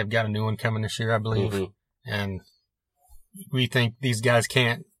 They've got a new one coming this year, I believe. Mm-hmm. And we think these guys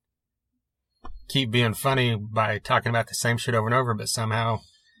can't keep being funny by talking about the same shit over and over, but somehow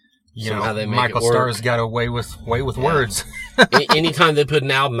they Michael Starr's got away with words. Anytime they put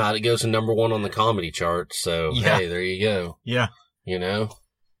an album out, it goes to number 1 on the comedy chart. So, hey, there you go. Yeah.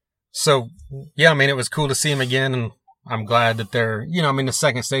 So, yeah, it was cool to see him again, and I'm glad that they're, the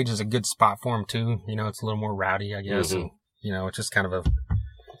second stage is a good spot for him, too. It's a little more rowdy, I guess, and, it's just kind of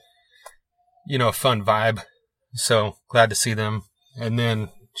a fun vibe. So, glad to see them. And then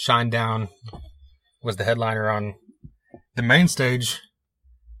Shinedown was the headliner on the main stage,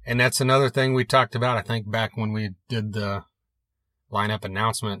 and that's another thing we talked about, I think, back when we did the lineup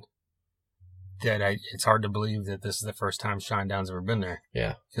announcement. That it's hard to believe that this is the first time Shinedown's ever been there.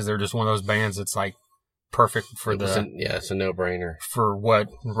 Yeah. Because they're just one of those bands that's like perfect for it's a no-brainer. For what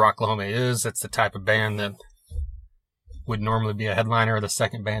Rocklahoma is. It's the type of band that would normally be a headliner or the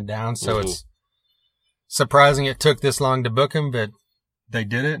second band down. So it's surprising it took this long to book them, but they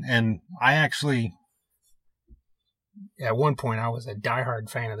did it. And I actually, at one point, I was a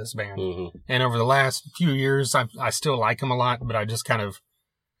diehard fan of this band. Mm-hmm. And over the last few years, I still like them a lot, but I just kind of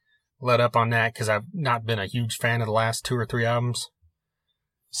let up on that because I've not been a huge fan of the last 2 or 3 albums.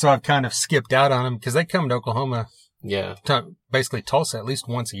 So I've kind of skipped out on them because they come to Oklahoma. Yeah. Basically Tulsa at least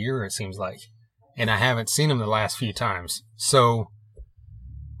once a year, it seems like. And I haven't seen them the last few times. So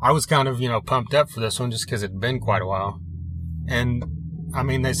I was kind of, pumped up for this one just because it'd been quite a while. And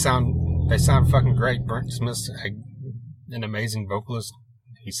they sound fucking great. Brent Smith's an amazing vocalist.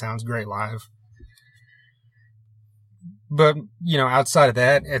 He sounds great live. But, outside of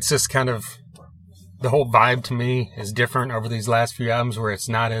that, it's just kind of, the whole vibe to me is different over these last few albums where it's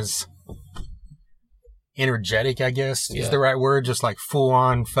not as energetic, I guess, is the right word. Just like full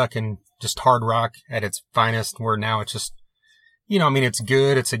on fucking just hard rock at its finest, where now it's just, it's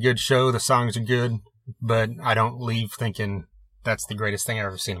good. It's a good show. The songs are good, but I don't leave thinking that's the greatest thing I've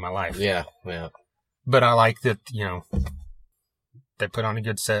ever seen in my life. Yeah, yeah. But I like that, they put on a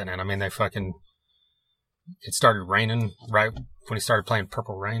good set, and it started raining right when he started playing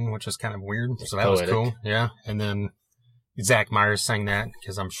Purple Rain, which was kind of weird. So that was cool. Yeah. And then Zach Myers sang that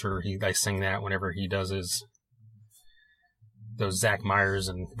because I'm sure they sing that whenever he does those Zach Myers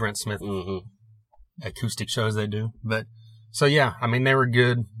and Brent Smith acoustic shows they do. But so, yeah, they were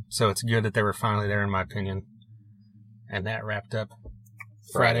good. So it's good that they were finally there, in my opinion. And that wrapped up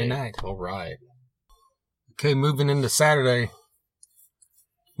Friday night. All right. Okay. Moving into Saturday,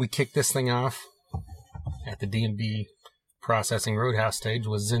 we kicked this thing off at the D&B Processing Roadhouse stage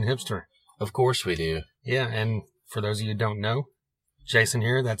was Zen Hipster. Of course we do. Yeah, and for those of you who don't know, Jason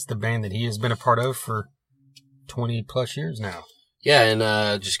here, that's the band that he has been a part of for 20 plus years now. Yeah,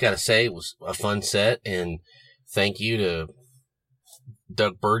 and just got to say, it was a fun set, and thank you to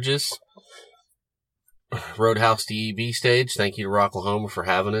Doug Burgess Roadhouse DEB stage. Thank you to Rocklahoma for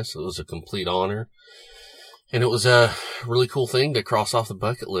having us. It was a complete honor. And it was a really cool thing to cross off the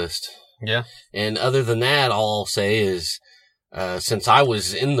bucket list. Yeah. And other than that, all I'll say is, since I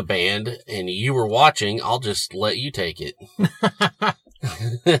was in the band and you were watching, I'll just let you take it.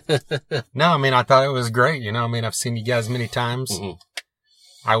 No, I mean, I thought it was great. You know, I mean, I've seen you guys many times. Mm-hmm.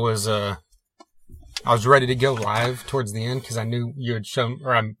 I was ready to go live towards the end because I knew you had shown,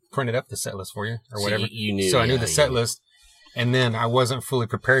 or I printed up the set list for you or So whatever. you knew. So I knew the set list. And then I wasn't fully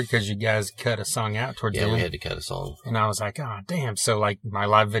prepared because you guys cut a song out towards the Yeah, end. we had to cut a song. And I was like, oh, damn. So, like, my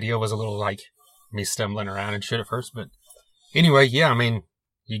live video was a little like me stumbling around and shit at first. But anyway, yeah, I mean,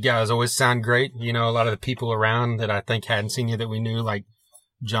 you guys always sound great. You know, a lot of the people around that I think hadn't seen you that we knew, like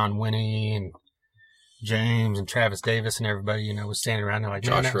John Winnie and James and Travis Davis and everybody, you know, was standing around. They're like,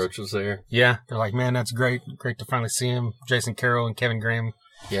 man, Josh Roach was there. yeah. They're like, man, that's great. Great to finally see him. Jason Carroll and Kevin Graham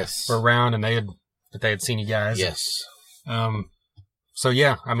Yes. were around and they had seen you guys. Yes. So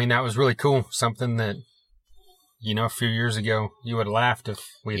yeah, I mean, that was really cool. Something that, you know, a few years ago you would have laughed if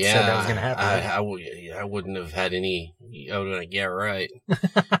we had said that was going to happen. I wouldn't have had any, I would have like, yeah, right.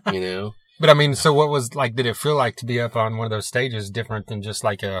 You know? But I mean, so what was like, did it feel like to be up on one of those stages different than just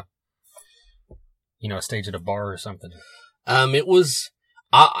like a stage at a bar or something? It was,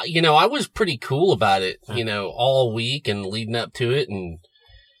 I was pretty cool about it, you know, all week and leading up to it.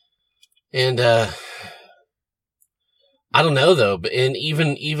 And I don't know though, but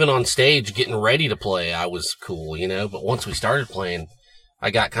even on stage getting ready to play, I was cool, you know, but once we started playing,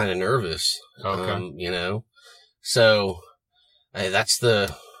 I got kind of nervous. Okay. You know, so that's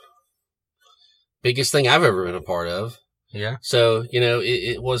the biggest thing I've ever been a part of. Yeah. So, you know,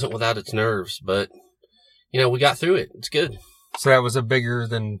 it wasn't without its nerves, but you know, we got through it. It's good. So that was a bigger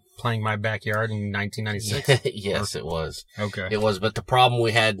than playing my backyard in 1996? Yes, it was. Okay. It was, but the problem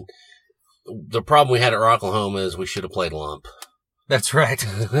we had at Rocklahoma is we should have played Lump. That's right.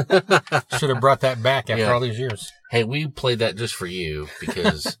 Should have brought that back after all these years. Hey, we played that just for you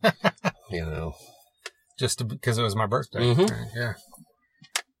because, you know. Just because it was my birthday. Mm-hmm. Right, yeah.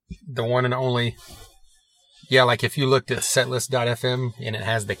 The one and only. Yeah, like if you looked at setlist.fm and it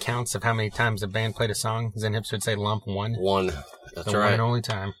has the counts of how many times the band played a song, Zen Hips would say Lump 1. 1. That's the right. one and only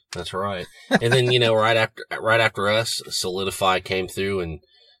time. That's right. And then, you know, right after us, Solidify came through and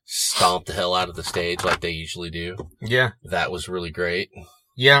stomped the hell out of the stage like they usually do. Yeah. That was really great.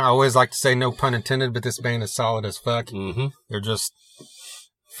 Yeah, I always like to say no pun intended, but this band is solid as fuck. Mm-hmm. They're just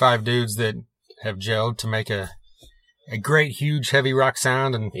 5 dudes that have gelled to make a great, huge, heavy rock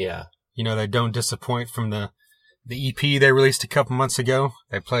sound. And, yeah, you know, they don't disappoint from the EP they released a couple months ago.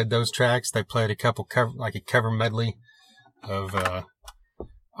 They played those tracks. They played a couple cover medley of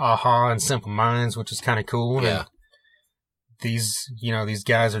Aha and Simple Minds, which is kind of cool. Yeah. And these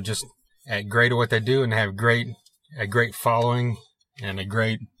guys are just great at what they do and have a great following and a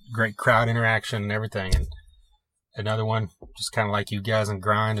great crowd interaction and everything. And another one, just kind of like you guys and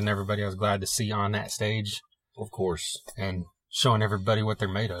Grind and everybody I was glad to see on that stage. Of course. And showing everybody what they're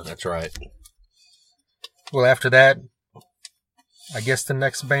made of. That's right. Well, after that, I guess the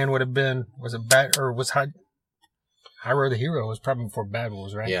next band would have been, Hyro the Hero was probably before Bad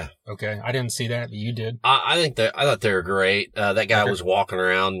Wolves, right? Yeah. Okay. I didn't see that, but you did. I thought they were great. That guy was walking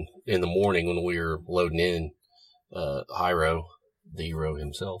around in the morning when we were loading in, Hyro, the Hero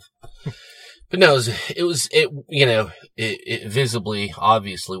himself. But no, it visibly,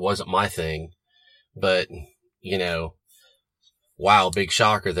 obviously wasn't my thing, but, you know, wow, big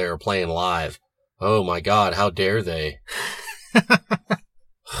shocker. They were playing live. Oh my God. How dare they?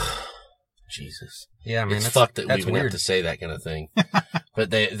 Jesus. Yeah, man. It's fucked that we even have to say that kind of thing.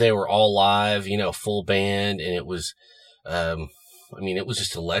 But they were all live, you know, full band, and it was, it was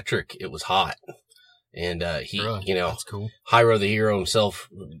just electric. It was hot. And, really? You know, that's cool. Hyro the Hero himself,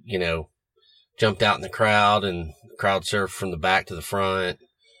 you know, jumped out in the crowd and crowd surfed from the back to the front.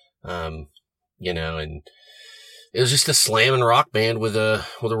 You know, and it was just a slamming rock band with a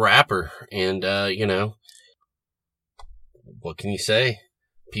rapper. And, you know, what can you say?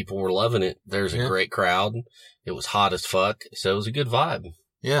 People were loving it. There's a great crowd. It was hot as fuck. So it was a good vibe.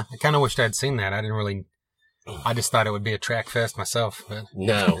 Yeah. I kind of wished I'd seen that. I just thought it would be a track fest myself. But.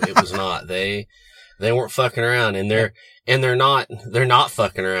 No, it was not. They weren't fucking around, and they're not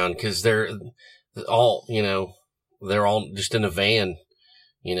fucking around because they're all, you know, they're all just in a van,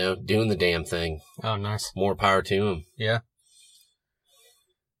 you know, doing the damn thing. Oh, nice. More power to them. Yeah.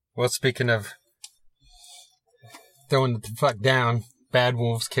 Well, speaking of throwing the fuck down, Bad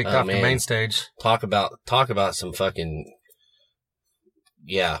Wolves kicked off the main stage. Talk about some fucking,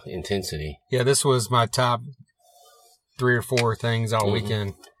 intensity. Yeah, this was my top 3 or 4 things all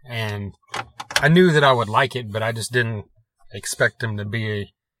weekend. And I knew that I would like it, but I just didn't expect them to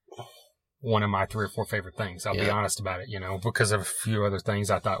be one of my 3 or 4 favorite things. I'll be honest about it, you know, because of a few other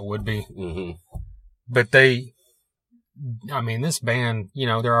things I thought would be. Mm-hmm. But this band, you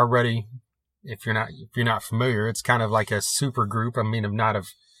know, they're already, if you're not familiar, it's kind of like a super group. I mean, not of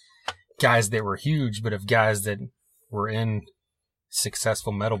guys that were huge, but of guys that were in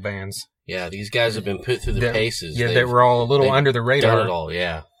successful metal bands. Yeah, these guys have been put through the paces. Yeah, they were all a little under the radar. Done it all,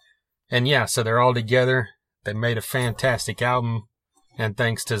 yeah. And yeah, so they're all together. They made a fantastic album. And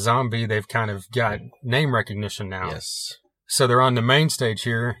thanks to Zombie, they've kind of got name recognition now. Yes. So they're on the main stage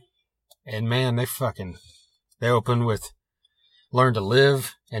here. And man, they opened with Learn to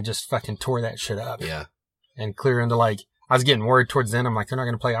Live and just fucking tore that shit up. Yeah. And clear into I was getting worried towards the end. I'm like, they're not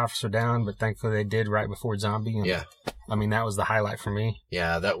going to play Officer Down, but thankfully they did right before Zombie. And yeah. I mean, that was the highlight for me.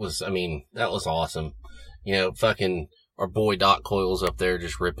 Yeah, that was awesome. You know, fucking our boy Doc Coyle's up there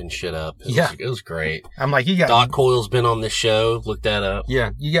just ripping shit up. It was great. I'm like, you got Doc Coyle's been on this show. Look that up. Yeah,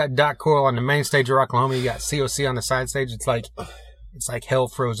 you got Doc Coyle on the main stage of Rocklahoma. You got COC on the side stage. It's like hell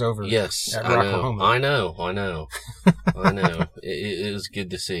froze over. Yes, at Rocklahoma. I know. It was good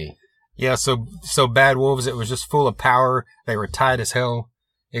to see. Yeah, so Bad Wolves, it was just full of power. They were tight as hell.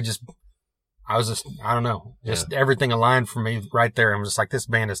 I don't know. Everything aligned for me right there. I'm just like, this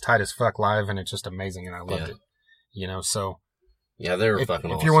band is tight as fuck live, and it's just amazing, and I loved it. You know, so. Yeah, they were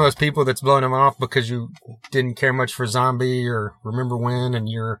fucking awesome. If you're one of those people that's blowing them off because you didn't care much for Zombie or Remember When, and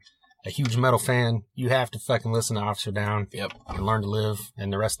you're a huge metal fan, you have to fucking listen to Officer Down. Yep. And Learn to Live,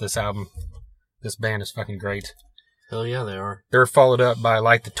 and the rest of this album. This band is fucking great. Hell yeah, they are. They're followed up by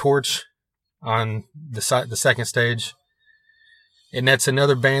Light the Torch on the second stage. And that's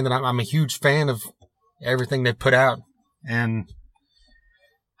another band that I'm a huge fan of everything they put out. And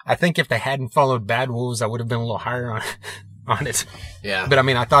I think if they hadn't followed Bad Wolves, I would have been a little higher on it. Yeah. But I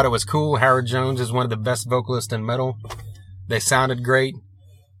mean, I thought it was cool. Howard Jones is one of the best vocalists in metal. They sounded great.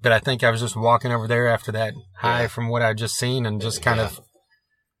 But I think I was just walking over there after that high from what I'd just seen and just kind of,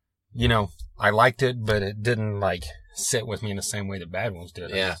 you know, I liked it, but it didn't sit with me in the same way that Bad Wolves did.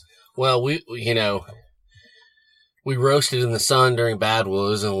 Yeah. Well, we roasted in the sun during Bad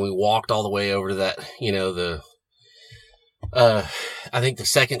Wolves, and we walked all the way over to that, you know, I think the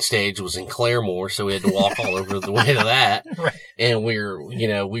second stage was in Claremore, so we had to walk all over the way to that. Right. And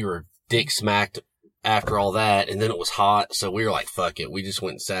we were dick smacked after all that, and then it was hot, so we were like, fuck it. We just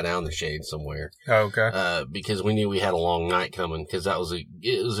went and sat down in the shade somewhere. Oh, okay. Because we knew we had a long night coming, because it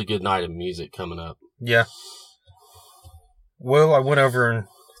was a good night of music coming up. Yeah. Well, I went over and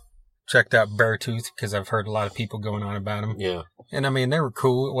checked out Beartooth, because I've heard a lot of people going on about them. Yeah. And I mean, they were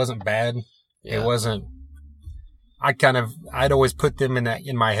cool. It wasn't bad. Yeah. It wasn't. I'd always put them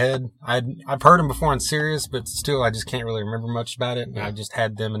in my head. I've heard them before on Sirius, but still, I just can't really remember much about it. And I just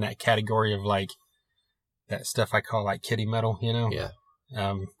had them in that category of that stuff I call kiddie metal, you know? Yeah.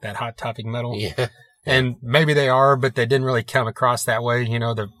 That Hot Topic metal. Yeah. And maybe they are, but they didn't really come across that way. You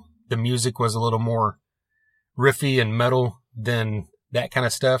know, the music was a little more riffy and metal than that kind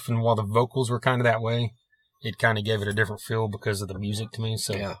of stuff. And while the vocals were kind of that way, it kind of gave it a different feel because of the music to me.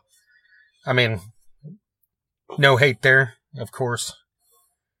 So, yeah. I mean, no hate there, of course.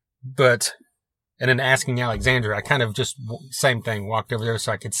 But, and then Asking Alexandria, I kind of just, same thing, walked over there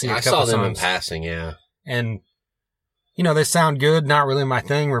so I could see a couple songs. I saw them in passing, yeah. And, you know, they sound good, not really my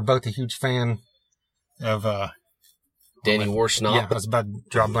thing. We're both a huge fan of, Danny Worsnop. Yeah, I was about to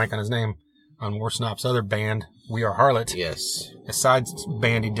draw a blank on his name. On Worsnop's other band, We Are Harlot. Yes. A side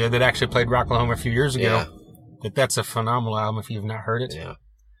band he did that actually played Rocklahoma a few years ago. Yeah. But that's a phenomenal album if you've not heard it. Yeah.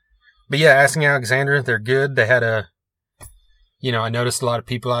 But yeah, Asking Alexandria, they're good. They had I noticed a lot of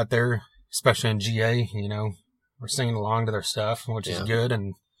people out there, especially in GA, you know, were singing along to their stuff, which is good.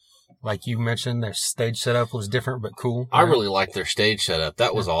 And like you mentioned, their stage setup was different, but cool. I really liked their stage setup.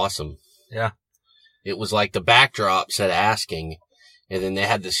 That was awesome. Yeah. It was like the backdrop said Asking, and then they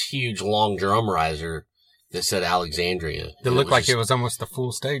had this huge long drum riser that said Alexandria. It looked like it was almost the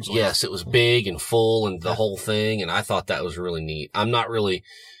full stage. Yes, it was big and full and the whole thing, and I thought that was really neat. I'm not really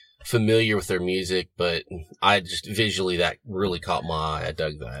familiar with their music, but I just visually that really caught my eye. I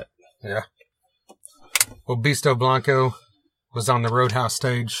dug that. Yeah. Well, Beasto Blanco was on the Roadhouse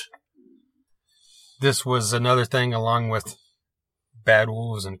stage. This was another thing along with Bad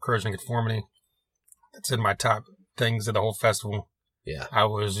Wolves and Corrosion of Conformity. That's in my top things of the whole festival. Yeah. I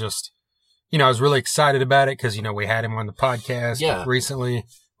was just, I was really excited about it because, we had him on the podcast recently.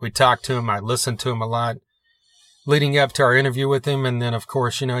 We talked to him. I listened to him a lot leading up to our interview with him. And then, of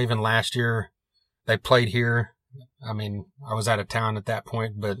course, even last year they played here. I mean, I was out of town at that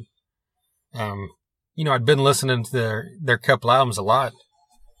point, but, I'd been listening to their couple albums a lot.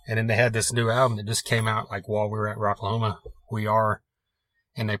 And then they had this new album that just came out like while we were at Rocklahoma. We Are.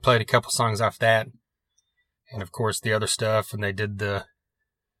 And they played a couple songs off that. And of course the other stuff. And they did the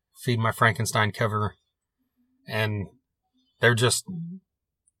Feed My Frankenstein cover. And they're just,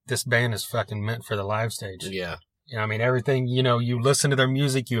 this band is fucking meant for the live stage. Yeah. You know, I mean, everything, you know, you listen to their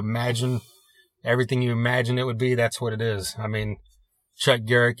music, you imagine everything you imagine it would be. That's what it is. I mean, Chuck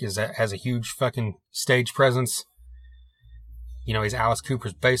Garrick has a huge fucking stage presence. You know, he's Alice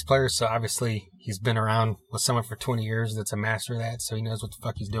Cooper's bass player, so obviously he's been around with someone for 20 years that's a master of that, so he knows what the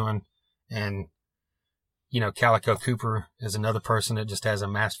fuck he's doing. And, you know, Calico Cooper is another person that just has a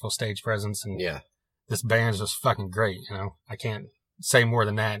masterful stage presence. And Yeah. this band's just fucking great, you know. I can't say more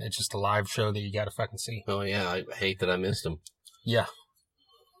than that. It's just a live show that you gotta fucking see. Oh, yeah. I hate that I missed them. Yeah.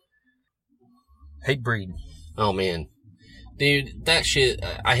 Hatebreed. Oh, man. Dude, that shit,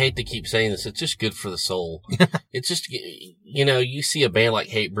 I hate to keep saying this. It's just good for the soul. It's just, you know, you see a band like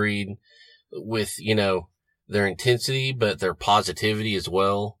Hatebreed with, you know, their intensity, but their positivity as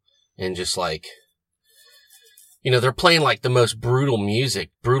well. And just like, you know, they're playing like the most brutal music,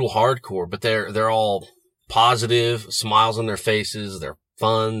 brutal hardcore, but they're all positive, smiles on their faces. They're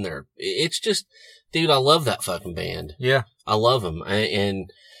fun. It's just, dude, I love that fucking band. Yeah. I love them. And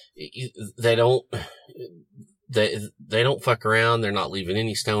they don't fuck around. They're not leaving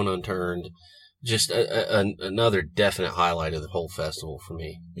any stone unturned. Just another definite highlight of the whole festival for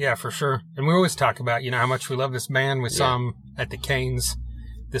me. Yeah, for sure. And we always talk about, you know, how much we love this band. We saw them at the Canes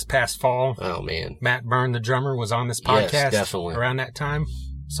this past fall. Oh, man. Matt Byrne, the drummer, was on this podcast Yes, definitely. around that time.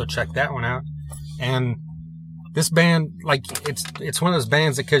 So check that one out. And this band, like, it's one of those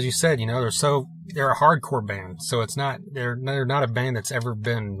bands that, because you said, you know, they're a hardcore band. So they're not a band that's ever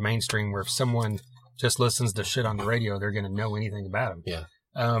been mainstream where if someone just listens to shit on the radio, they're going to know anything about them. Yeah.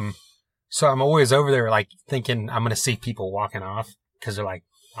 So I'm always over there, like, thinking I'm going to see people walking off because they're like,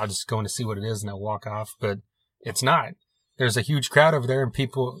 I'll just go in to see what it is and they'll walk off. But it's not. There's a huge crowd over there and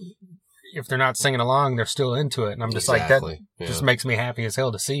people, if they're not singing along, they're still into it. And I'm just like, that just makes me happy as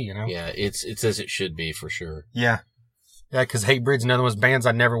hell to see, you know? Yeah, it's as it should be for sure. Yeah. Yeah, because Hatebreed's another one of those bands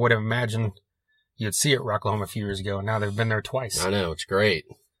I never would have imagined you'd see at Rocklahoma a few years ago. And now they've been there twice. I know, it's great.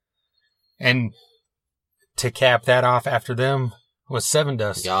 And to cap that off after them was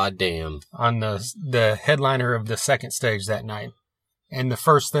Sevendust. God damn. On the headliner of the second stage that night. And the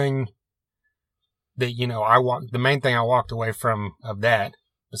first thing that, you know, the main thing I walked away from of that,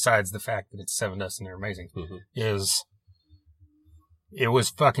 besides the fact that it's Sevendust and they're amazing, is it was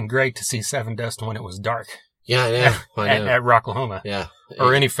fucking great to see Sevendust when it was dark. Yeah, I know. At Rocklahoma. Yeah.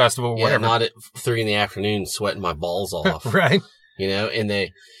 Or any festival, whatever. Not at 3 p.m, sweating my balls off. Right. You know, and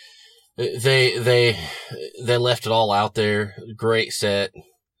they left it all out there. Great set.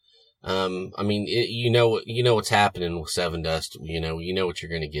 I mean, you know what's happening with Sevendust. You know what you're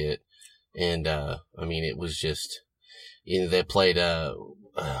going to get. And, I mean, it was just, you know, they played, oh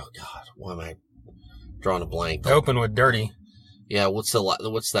God, why am I drawing a blank? They opened with Dirty. Yeah. What's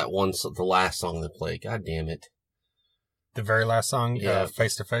that one, the last song they played? God damn it. The very last song,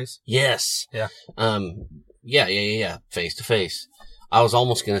 Face to Face? Yes. Yeah. Yeah. Face to Face. I was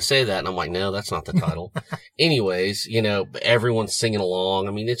almost going to say that, and I'm like, no, that's not the title. Anyways, you know, everyone's singing along.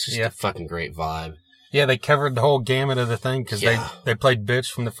 I mean, it's just a fucking great vibe. Yeah, they covered the whole gamut of the thing, because they played Bitch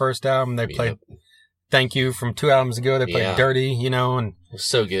from the first album. They played Thank You from 2 albums ago. They played Dirty, you know, and it was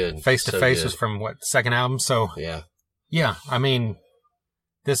so good. Face to Face was from, the second album? So, yeah, I mean,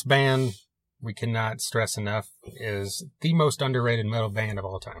 this band, we cannot stress enough, is the most underrated metal band of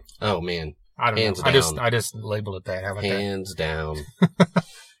all time. Oh, man. I don't Hands know. down. I just labeled it that. How about Hands down.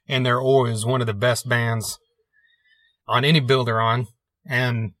 And they're always one of the best bands on any bill they're on.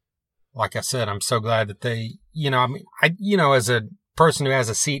 And like I said, I'm so glad that they, you know, I mean, as a person who has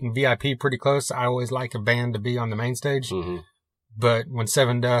a seat in VIP pretty close, I always like a band to be on the main stage. Mm-hmm. But when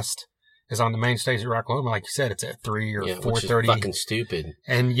Sevendust is on the main stage at Rocklahoma, like you said, it's at 3 or 4:30. Which is fucking stupid.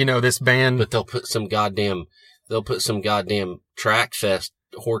 And you know, this band, but they'll put some goddamn Track Fest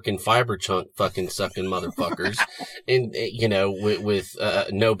Horkin fiber chunk fucking sucking motherfuckers. And, you know, with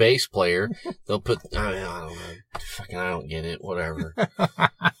no bass player, they'll put, I don't know. Fucking, I don't get it. Whatever. But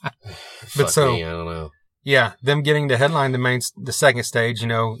me, I don't know. Yeah. Them getting to headline the second stage, you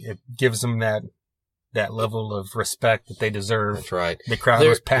know, it gives them that level of respect that they deserve. That's right. The crowd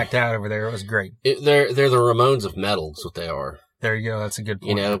was packed out over there. It was great. They're the Ramones of metal is what they are. There you go. That's a good point.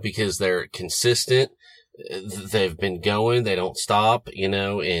 You know, because they're consistent. They've been going. They don't stop, you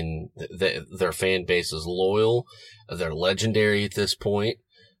know, and their fan base is loyal. They're legendary at this point.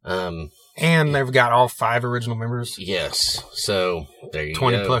 And they've got all 5 original members. Yes. So there you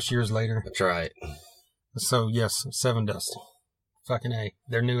 20 go. 20 plus years later. That's right. So yes, Sevendust. fucking A.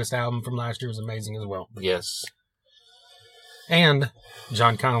 Their newest album from last year was amazing as well. Yes. And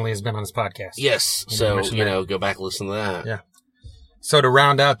John Connolly has been on his podcast. Yes. So, go back and listen to that. Yeah. So to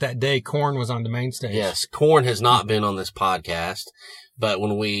round out that day, Korn was on the main stage. Yes. Korn has not been on this podcast, but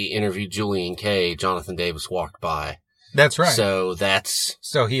when we interviewed Julian Kay, Jonathan Davis walked by. That's right. So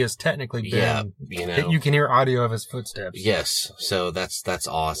he has technically been, yeah, you can hear audio of his footsteps. Yes. So that's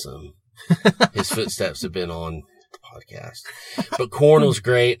awesome. His footsteps have been on the podcast. But Korn was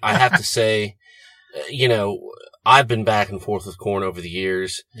great. I have to say, I've been back and forth with Korn over the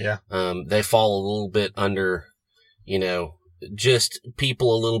years. Yeah. They fall a little bit under, just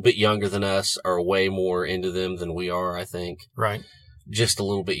people a little bit younger than us are way more into them than we are, I think. Right. Just a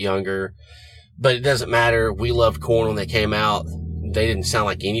little bit younger. But it doesn't matter. We loved Korn when they came out. They didn't sound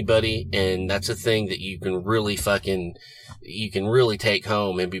like anybody, and that's a thing that you can really take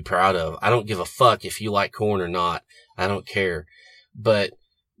home and be proud of. I don't give a fuck if you like Korn or not. I don't care. But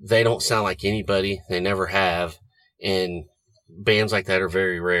they don't sound like anybody. They never have. And bands like that are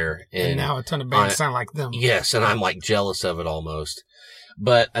very rare. And now a ton of bands sound like them. Yes, and I'm like jealous of it almost.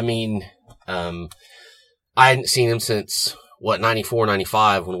 But I mean, I hadn't seen him since 94,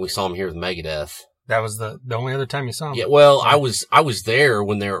 95 when we saw him here with Megadeth. That was the only other time you saw him. Yeah, well, I was there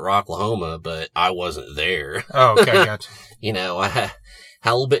when they were at Rocklahoma, but I wasn't there. Oh, okay, gotcha. I had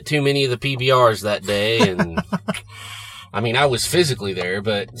a little bit too many of the PBRs that day, and I mean, I was physically there,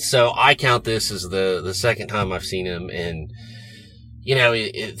 but so I count this as the second time I've seen him, and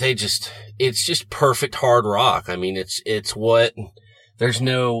it's just perfect hard rock. I mean, it's what,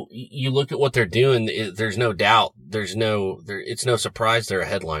 you look at what they're doing, there's no doubt, it's no surprise they're a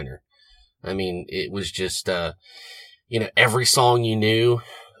headliner. I mean, it was just, every song you knew,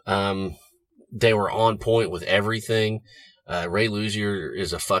 they were on point with everything. Ray Luzier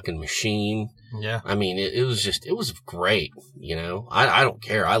is a fucking machine. Yeah. I mean, it was great, I don't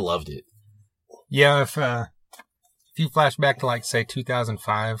care. I loved it. Yeah. If you flash back to like, say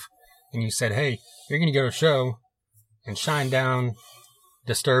 2005 and you said, hey, you're going to go to a show and Shinedown,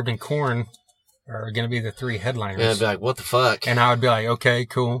 Disturbed, and Korn are going to be the three headliners. Yeah, I'd be like, what the fuck? And I would be like, okay,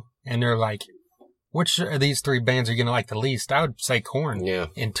 cool. And they're like, which of these three bands are you going to like the least? I would say Korn. Yeah.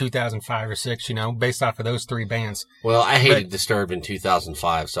 In 2005 or 6, based off of those three bands. Well, I hated Disturbed in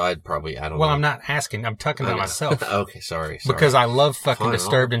 2005, so I don't know. Well, I'm not asking. I'm talking about myself. Okay, sorry. Because I love fucking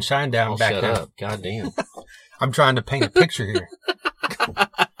Disturbed and Shinedown back then. Shut up. God damn. I'm trying to paint a picture here.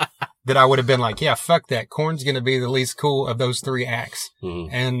 That I would have been like, yeah, fuck that. Korn's going to be the least cool of those three acts.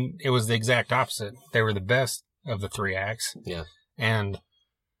 Mm-hmm. And it was the exact opposite. They were the best of the three acts. Yeah. And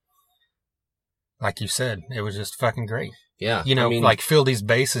like you said, it was just fucking great. Yeah. Phil D's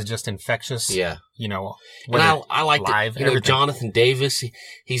bass is just infectious. Yeah. And I liked live, it. Jonathan Davis,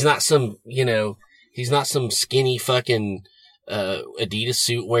 he's not some skinny fucking, Adidas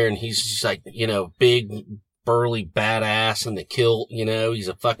suit wearing. He's just like, big, burly badass in the kilt, he's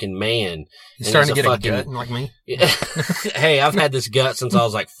a fucking man. He's starting to get a gut like me. Hey, I've had this gut since I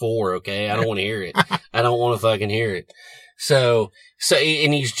was like 4, okay? I don't want to hear it. I don't want to fucking hear it. So,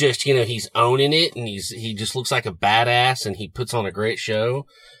 and he's just, he's owning it, and he just looks like a badass, and he puts on a great show.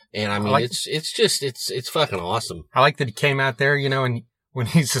 And I mean, it's fucking awesome. I like that he came out there, and when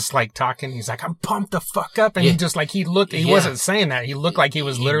he's just like talking, he's like, I'm pumped the fuck up. And he just like, he wasn't saying that. He looked like he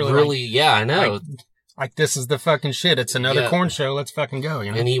was literally really, I know. Like, this is the fucking shit. It's another Korn show. Let's fucking go,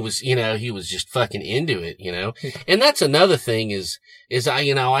 And he was, he was just fucking into it, And that's another thing is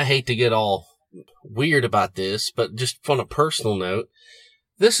I hate to get all weird about this, but just on a personal note,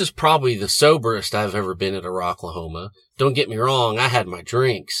 this is probably the soberest I've ever been at a Rocklahoma. Don't get me wrong. I had my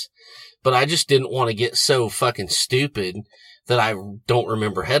drinks, but I just didn't want to get so fucking stupid that I don't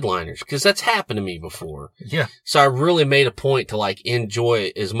remember headliners, because that's happened to me before. Yeah. So I really made a point to like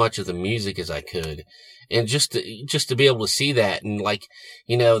enjoy as much of the music as I could. And just to be able to see that, and like,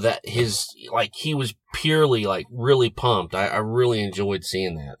 that he was purely like really pumped. I really enjoyed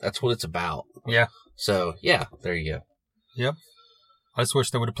seeing that. That's what it's about. Yeah. So yeah, there you go. Yep. I just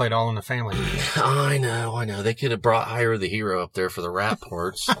wish they would have played All in the Family. I know. They could have brought Hire the Hero up there for the rap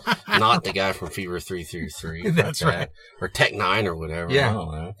parts, not the guy from Fever 333. That's right. Or Tech 9 or whatever. Yeah. I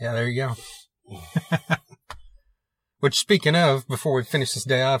don't know. Yeah, there you go. Which, speaking of, before we finish this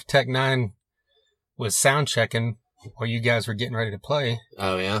day off, Tech 9 was sound checking while you guys were getting ready to play.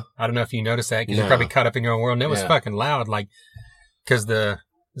 Oh, yeah? I don't know if you noticed that, because you're probably caught up in your own world. And it was fucking loud, like, because the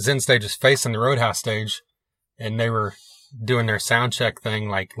Zen stage is facing the Roadhouse stage, and they were doing their sound check thing,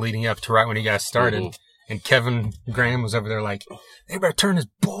 like, leading up to right when you guys started. Mm-hmm. And Kevin Graham was over there like, they better turn this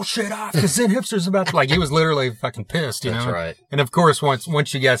bullshit off, because Zen Hipster's about to, like, he was literally fucking pissed, you know? That's right. And of course,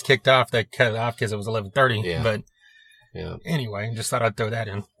 once you guys kicked off, they cut it off because it was 11:30. Yeah. But Yeah. Anyway, just thought I'd throw that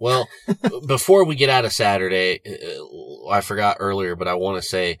in. Well, before we get out of Saturday, I forgot earlier, but I want to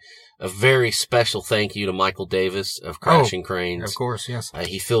say a very special thank you to Michael Davis of Crashing Cranes. Of course, yes.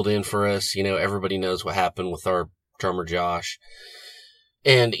 He filled in for us. You know, everybody knows what happened with our drummer Josh.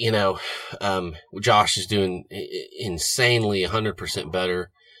 And, you know, Josh is doing insanely 100%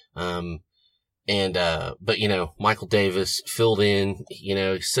 better. But, you know, Michael Davis filled in, you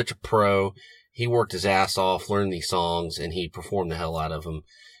know, he's such a pro. He worked his ass off, learned these songs, and he performed the hell out of them.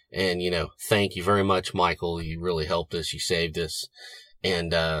 And, you know, thank you very much, Michael. You really helped us. You saved us.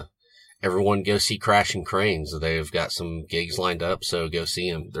 And, everyone go see Crashing Cranes. They've got some gigs lined up, so go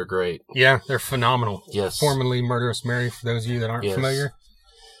see them. They're great. Yeah, they're phenomenal. Yes. Formerly Murderous Mary, for those of you that aren't familiar.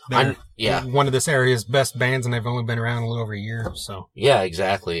 Yeah. One of this area's best bands, and they've only been around a little over a year, so. Yeah,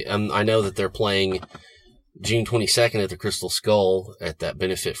 exactly. I know that they're playing June 22nd at the Crystal Skull at that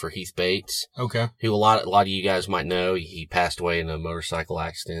benefit for Heath Bates. Okay. Who a lot of you guys might know. He passed away in a motorcycle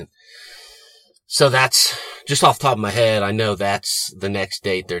accident. So that's just off the top of my head. I know that's the next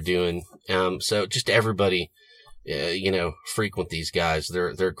date they're doing. So just everybody, you know, frequent these guys.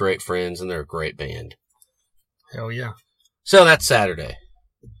 They're great friends and they're a great band. Hell yeah. So that's Saturday.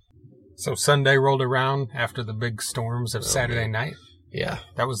 So Sunday rolled around after the big storms of Saturday night. Yeah.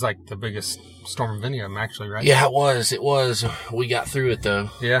 That was like the biggest storm of any of them, actually, right? Yeah, it was. It was. We got through it,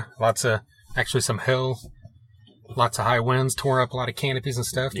 though. Yeah. Actually some hail, lots of high winds, tore up a lot of canopies and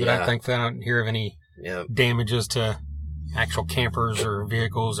stuff. But I think I don't hear of any damages to actual campers or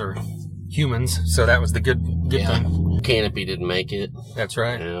vehicles or humans. So that was the good thing. Canopy didn't make it. That's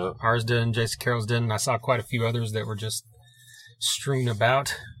right. Yeah. Ours didn't. Jason Carroll's didn't. I saw quite a few others that were just strewn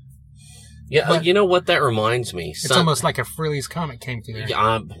about. Yeah, but you know what? That reminds me. It's almost like a Frehley's Comet came through there.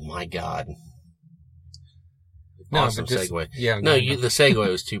 Yeah, my God. No, awesome segue. Yeah. No, the segue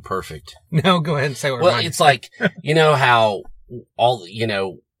was too perfect. No, go ahead and say what. Well, it's like, you know how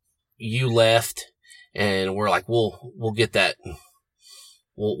you left and we're like, we'll get that.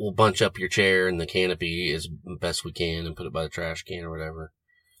 We'll bunch up your chair and the canopy as best we can and put it by the trash can or whatever.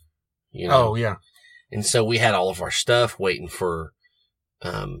 You know? Oh, yeah. And so we had all of our stuff waiting for,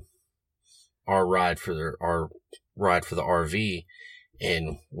 our ride for the RV,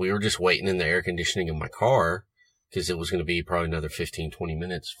 and we were just waiting in the air conditioning in my car because it was going to be probably another 15, 20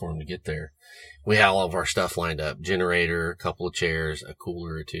 minutes for him to get there. We had all of our stuff lined up, generator, a couple of chairs, a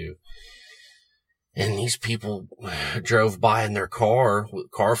cooler or two. And these people drove by in their car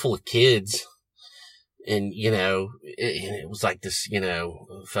full of kids. And, you know, it was like this, you know,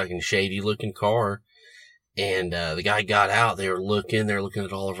 fucking shady looking car. And, the guy got out, they're looking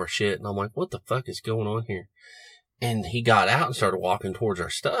at all of our shit. And I'm like, what the fuck is going on here? And he got out and started walking towards our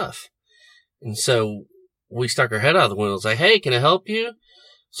stuff. And so we stuck our head out of the window and was like, hey, can I help you?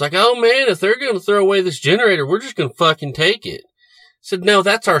 It's like, oh man, if they're going to throw away this generator, we're just going to fucking take it. I said, no,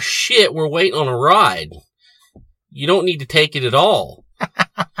 that's our shit. We're waiting on a ride. You don't need to take it at all.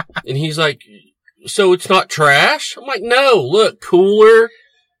 And he's like, so it's not trash? I'm like, no, look, cooler,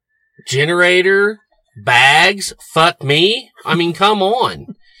 generator, bags, fuck me. I mean, come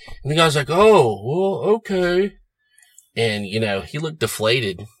on. And the guy's like, oh, well, okay. And, you know, he looked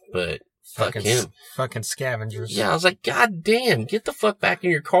deflated, but fuck him. Fucking scavengers. Yeah, I was like, God damn, get the fuck back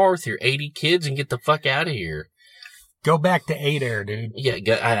in your car with your 80 kids and get the fuck out of here. Go back to Adair, dude.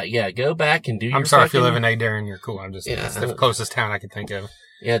 Yeah, go back and do your I'm sorry if you live in Adair and you're cool. It's the closest town I could think of.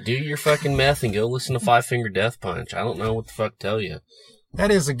 Yeah, do your fucking meth and go listen to Five Finger Death Punch. I don't know what the fuck to tell you. That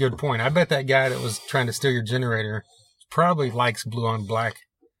is a good point. I bet that guy that was trying to steal your generator probably likes Blue on Black.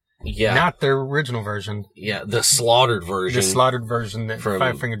 Yeah. Not the original version. Yeah, the slaughtered version. The slaughtered version that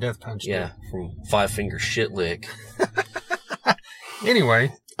Five Finger Death Punch did. Yeah, from Five Finger Shit Lick.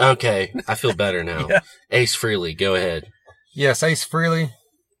 Anyway. Okay, I feel better now. Yeah. Ace Frehley, go ahead. Yes, Ace Frehley.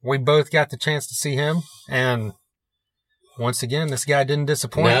 We both got the chance to see him, and once again, this guy didn't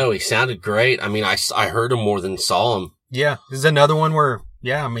disappoint. No, he sounded great. I mean, I heard him more than saw him. Yeah, this is another one where,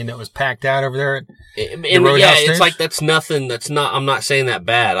 it was packed out over there at the Roadhouse stage. It's like I'm not saying that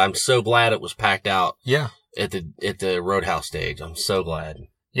bad. I'm so glad it was packed out. Yeah. At the Roadhouse stage. I'm so glad.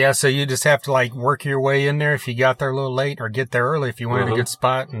 Yeah, so you just have to work your way in there if you got there a little late, or get there early if you wanted a good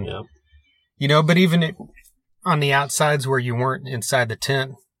spot. And, but even on the outsides where you weren't inside the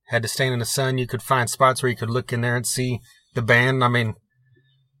tent, had to stand in the sun, you could find spots where you could look in there and see the band. I mean,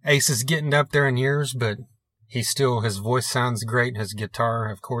 Ace is getting up there in years, but his voice sounds great. His guitar,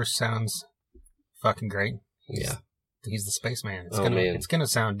 of course, sounds fucking great. Yeah. He's the spaceman. It's gonna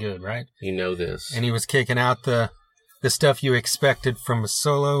sound good, right? You know this. And he was kicking out the stuff you expected from a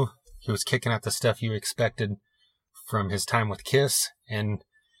solo. He was kicking out the stuff you expected from his time with Kiss. And,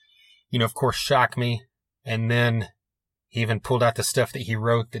 of course, Shock Me. And then He even pulled out the stuff that he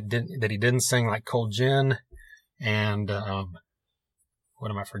wrote that he didn't sing, like Cold Gin, and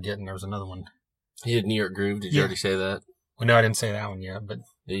what am I forgetting? There was another one. He did New York Groove. Did you already say that? Well, no, I didn't say that one yet, but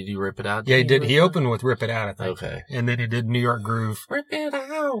did you Rip It Out? Yeah, he did. He opened with Rip It Out, I think. Okay. And then he did New York Groove. Rip It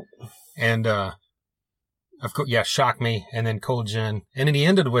Out. And, of course, yeah, Shock Me, and then Cold Gin. And then he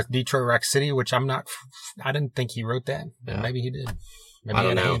ended with Detroit Rock City, which I didn't think he wrote that. But maybe he did. Maybe I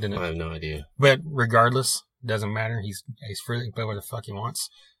don't he had a know. hand in it. I have no idea. But regardless, doesn't matter. He's free to play whatever the fuck he wants.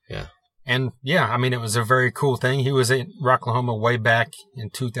 Yeah. And yeah, I mean, it was a very cool thing. He was at Rocklahoma way back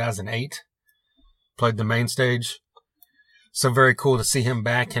in 2008. Played the main stage. So very cool to see him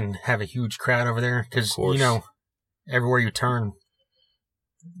back and have a huge crowd over there. Because, you know, everywhere you turn,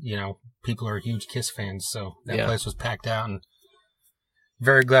 you know, people are huge Kiss fans. So that place was packed out, and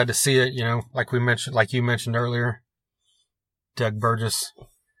very glad to see it. You know, like you mentioned earlier, Doug Burgess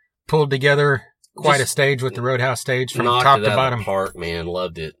pulled together quite a stage with the Roadhouse stage from top to bottom. Park, man,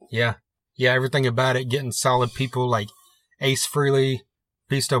 loved it. Yeah, everything about it. Getting solid people like Ace Frehley,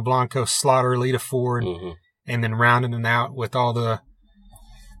 Pisto Blanco, Slaughter, Lita Ford, and then rounding it out with all the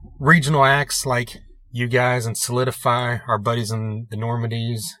regional acts like you guys and Solidify, our buddies in the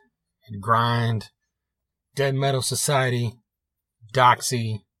Normandies, and Grind, Dead Metal Society,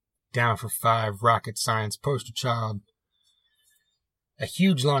 Doxy, Down for Five, Rocket Science, Poster Child. A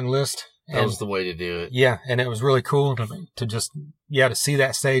huge long list. That was the way to do it. Yeah, and it was really cool to just, to see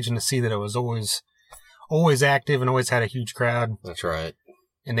that stage and to see that it was always active and always had a huge crowd. That's right.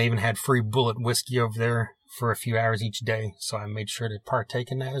 And they even had free Bullet whiskey over there for a few hours each day, so I made sure to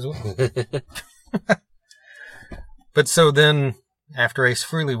partake in that as well. But so then, after Ace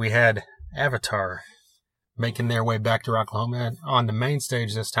Frehley, we had Avatar making their way back to Rocklahoma on the main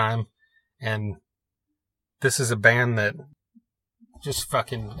stage this time. And this is a band that just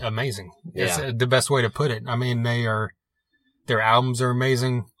fucking amazing. It's the best way to put it. I mean, their albums are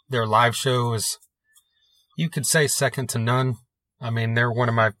amazing. Their live show is, you could say, second to none. I mean, they're one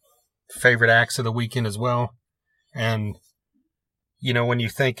of my favorite acts of the weekend as well. And, you know, when you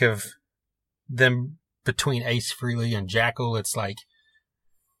think of them between Ace Frehley and Jackal, it's like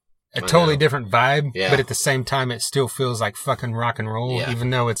a totally different vibe. Yeah. But at the same time, it still feels like fucking rock and roll. Yeah.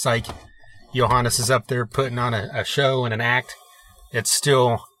 Even though it's like Johannes is up there putting on a show and an act, it's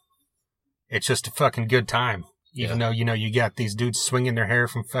just a fucking good time. Even though, you know, you got these dudes swinging their hair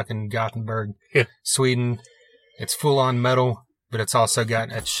from fucking Gothenburg, Sweden. It's full on metal, but it's also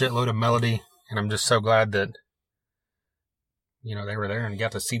got a shitload of melody. And I'm just so glad that, you know, they were there and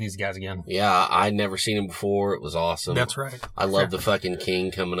got to see these guys again. Yeah, I'd never seen them before. It was awesome. That's right. I love the fucking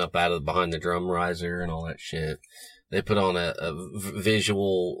King coming up out of behind the drum riser and all that shit. They put on a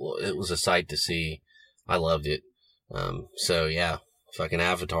visual. It was a sight to see. I loved it. So yeah, fucking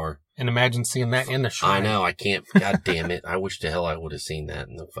Avatar. And imagine seeing that in the shrine. I know. I can't. God damn it. I wish to hell I would have seen that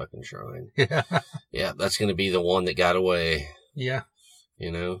in the fucking shrine. Yeah. Yeah. That's going to be the one that got away. Yeah.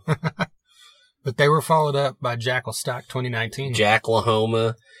 You know? But they were followed up by Jackal Stock 2019.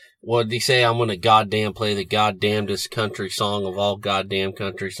 Jacklahoma. What did he say? I'm going to goddamn play the goddamnedest country song of all goddamn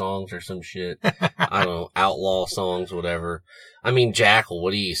country songs or some shit. I don't know. Outlaw songs, whatever. I mean, Jackal,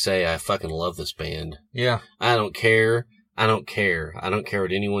 what do you say? I fucking love this band. Yeah. I don't care. I don't care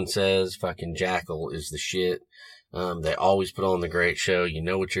what anyone says. Fucking Jackal is the shit. They always put on the great show. You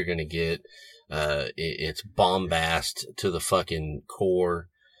know what you're going to get. It's bombast to the fucking core.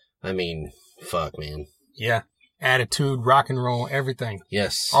 I mean, fuck, man. Yeah. Attitude, rock and roll, everything.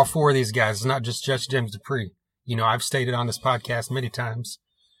 Yes. All four of these guys. It's not just James Dupree. You know, I've stated on this podcast many times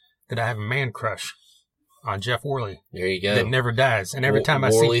that I have a man crush on Jeff Worley. There you go. That never dies. And every time I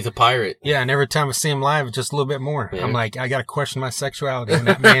see Worley the Pirate. Yeah, and every time I see him live, it's just a little bit more. Yeah. I'm like, I got to question my sexuality when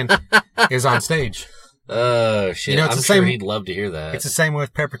that man is on stage. Oh, shit. You know, I'm sure he'd love to hear that. It's the same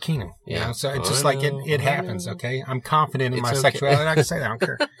with Pepper Keenan. Yeah. You know? So it's just like it happens, okay? I'm confident in my sexuality. I can say that. I don't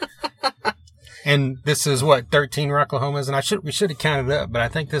care. And this is what, 13 Rocklahomas, and we should have counted it up, but I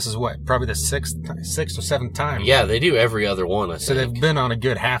think this is what, probably the sixth or seventh time. Yeah, they do every other one, I think. So they've been on a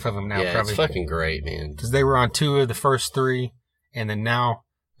good half of them now, yeah, probably. It's fucking great, man. Because they were on 2 of the first 3, and then now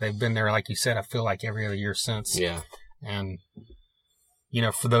they've been there, like you said, I feel like every other year since. Yeah. And, you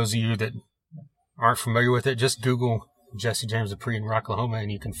know, for those of you that aren't familiar with it, just Google Jesse James Dupree in Rocklahoma,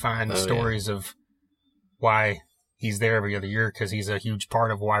 and you can find stories of why he's there every other year, because he's a huge part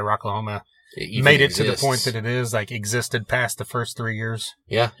of why Rocklahoma made it to the point that it is, like, existed past the first 3 years.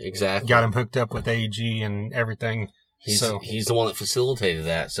 Yeah, exactly. Got him hooked up with AEG and everything. He's the one that facilitated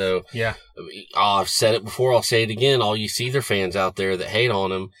that. So, yeah. I've said it before, I'll say it again. All you Seether fans out there that hate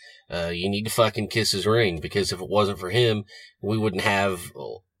on him, you need to fucking kiss his ring, because if it wasn't for him, we wouldn't have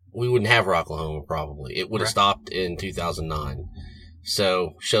we wouldn't have Rocklahoma probably. It would have stopped in 2009.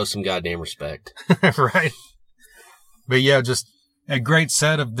 So show some goddamn respect. Right. But yeah, just a great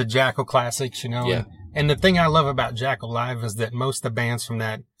set of the Jackal classics, you know. Yeah. And the thing I love about Jackal Live is that most of the bands from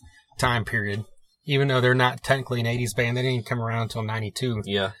that time period, even though they're not technically an 80s band, they didn't come around until 92.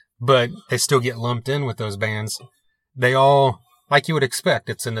 Yeah. But they still get lumped in with those bands. They all, like you would expect,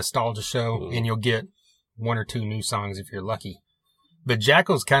 it's a nostalgia show, and you'll get one or two new songs if you're lucky. But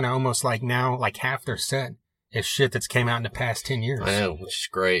Jackal's kind of almost like now, like half their set is shit that's came out in the past 10 years. I know, which is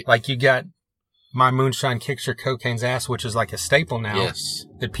great. Like you got My Moonshine Kicks Your Cocaine's Ass, which is like a staple now. Yes.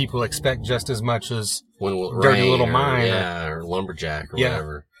 That people expect just as much as When Will It Dirty Rain, Little or, Mind. Yeah, or Lumberjack or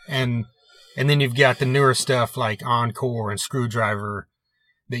whatever. And then you've got the newer stuff like Encore and Screwdriver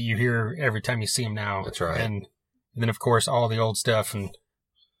that you hear every time you see them now. That's right. And then, of course, all the old stuff. And,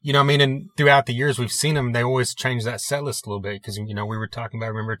 you know, I mean, and throughout the years we've seen them, they always change that set list a little bit because, you know, we were talking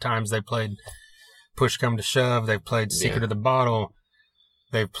about, remember times they played Push Come to Shove, they played Secret of the Bottle,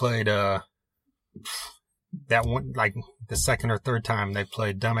 they played that one, like the second or third time they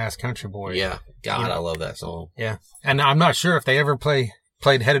played Dumbass Country Boy. Yeah. God, You know? I love that song. Yeah. And I'm not sure if they ever played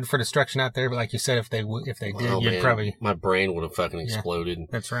Headed for Destruction out there, but like you said, if they did, Oh, you'd man. probably. My brain would have fucking exploded.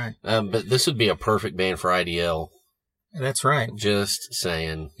 That's right. But this would be a perfect band for IDL. That's right. Just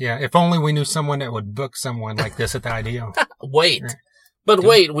saying. Yeah. If only we knew someone that would book someone like this at the IDL. Wait. Right. But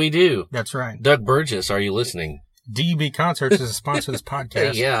wait, we do. That's right. Doug Burgess, are you listening? DUB Concerts is a sponsor of this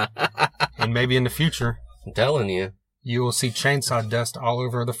podcast. Yeah. And maybe in the future, I'm telling you. you will see chainsaw dust all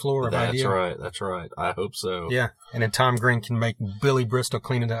over the floor of That's IDL. right. That's right. I hope so. Yeah. And then Tom Green can make Billy Bristol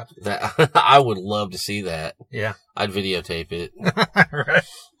clean it up. That I would love to see that. Yeah. I'd videotape it. Right.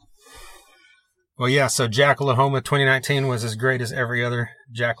 Well, yeah, so Jackalahoma 2019 was as great as every other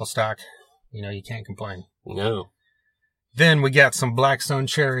Jackal stock. You know, you can't complain. No. Then we got some Blackstone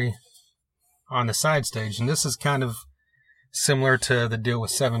Cherry on the side stage, and this is kind of similar to the deal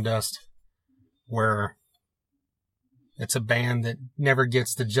with Seven Dust, where it's a band that never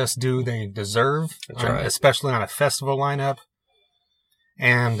gets the just due they deserve, That's right. especially on a festival lineup.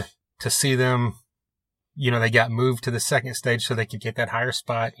 And to see them, you know, they got moved to the second stage so they could get that higher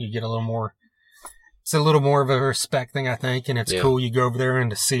spot. You get a little more, it's a little more of a respect thing, I think. And it's cool. You go over there and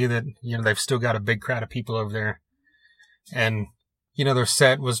to see that, you know, they've still got a big crowd of people over there. And, you know, their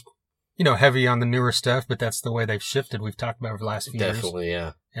set was, you know, heavy on the newer stuff, but that's the way they've shifted. We've talked about over the last few years. Definitely,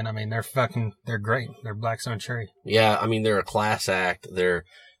 yeah. And I mean, they're great. They're Blackstone Cherry. Yeah, I mean, they're a class act. They're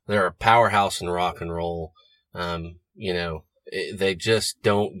a powerhouse in rock and roll. You know, they just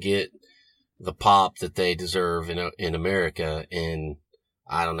don't get the pop that they deserve in America. And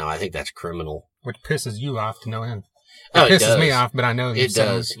I don't know. I think that's criminal. Which pisses you off to no end. Oh, It it pisses does. me off, but I know It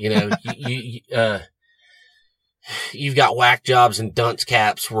does. You know, you've got whack jobs and dunce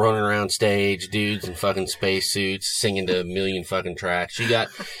caps running around stage, dudes in fucking spacesuits singing to a million fucking tracks. You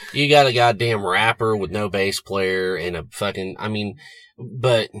got a goddamn rapper with no bass player and a fucking, I mean,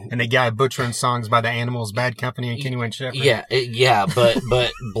 but. And they got butchering songs by the Animals, Bad Company, and Kenny Wayne Shepherd. Yeah, but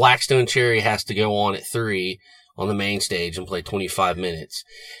Blackstone Cherry has to go on at 3 on the main stage and play 25 minutes.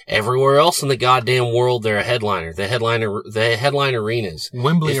 Everywhere else in the goddamn world, they're a headliner. They headline arenas.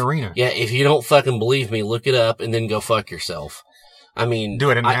 Wembley Arena. Yeah, if you don't fucking believe me, look it up and then go fuck yourself. I mean, Do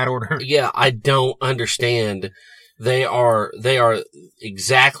it in that order. Yeah, I don't understand. They are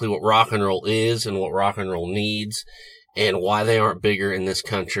exactly what rock and roll is and what rock and roll needs, and why they aren't bigger in this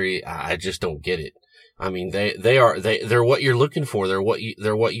country. I just don't get it. I mean, they're what you're looking for. They're what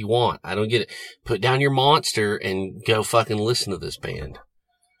you want. I don't get it. Put down your monster and go fucking listen to this band.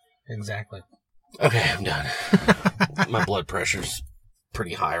 Exactly. Okay, I'm done. My blood pressure's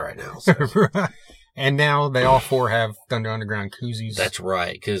pretty high right now. So. And now they all four have Thunder Underground koozies. That's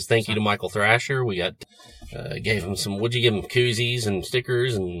right. Because thank you to Michael Thrasher. We got, gave him some, what'd you give him? Koozies and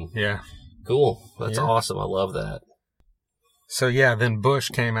stickers and. Yeah. Cool. That's awesome. I love that. So yeah, then Bush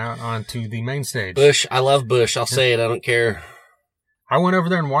came out onto the main stage. Bush. I love Bush. I'll say it. I don't care. I went over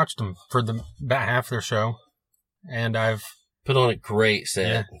there and watched them for about half their show. And I've put on a great set.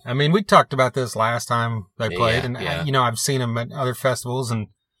 Yeah. I mean, we talked about this last time they played, and I've seen them at other festivals, and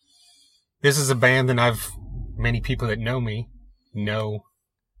this is a band that many people that know me know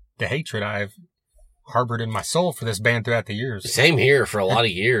the hatred I've harbored in my soul for this band throughout the years. Same here for a lot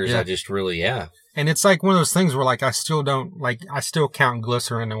of years. I just really, And it's like one of those things where like I still count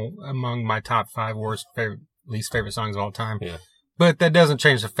Glycerin among my top 5 least favorite songs of all time. Yeah. But that doesn't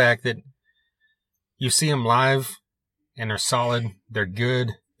change the fact that you see them live and they're solid, they're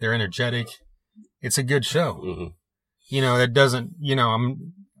good, they're energetic. It's a good show. Mm-hmm. You know, that doesn't, you know,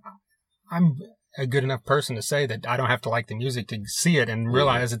 I'm a good enough person to say that I don't have to like the music to see it and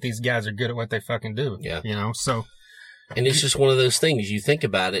realize that these guys are good at what they fucking do. Yeah. You know, so. And it's just one of those things. You think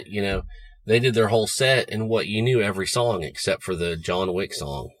about it, you know, they did their whole set and what you knew every song except for the John Wick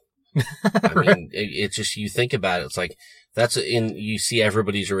song. I mean, it's just, you think about it, it's like, you see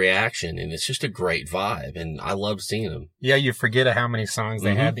everybody's reaction and it's just a great vibe. And I love seeing them. Yeah. You forget how many songs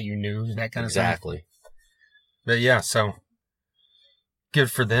they had that you knew, that kind of stuff. Exactly. But yeah, so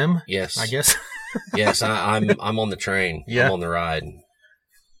good for them. Yes. I guess. Yes. I'm on the train. Yeah. I'm on the ride.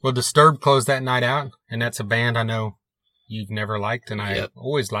 Well, Disturbed closed that night out, and that's a band I know you've never liked and I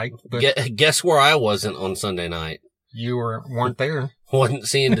always liked. But guess where I wasn't on Sunday night? You weren't there. Wasn't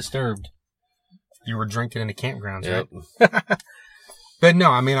seeing Disturbed. You were drinking in the campgrounds, Yep. right? But no,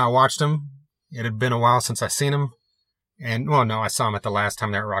 I mean, I watched them. It had been a while since I seen them. And, well, no, I saw them at the last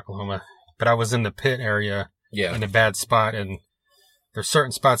time they were at Rocklahoma. But I was in the pit area in a bad spot. And there's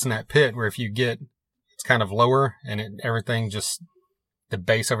certain spots in that pit where if you it's kind of lower and everything just, the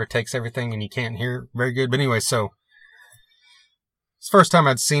bass overtakes everything and you can't hear it very good. But anyway, so it's the first time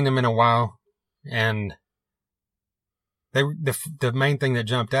I'd seen them in a while. And the main thing that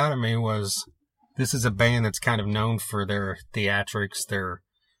jumped out at me was, this is a band that's kind of known for their theatrics, their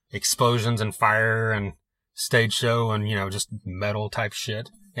explosions and fire and stage show and, you know, just metal type shit.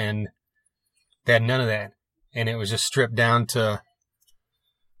 And they had none of that. And it was just stripped down to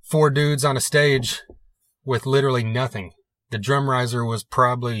 4 dudes on a stage with literally nothing. The drum riser was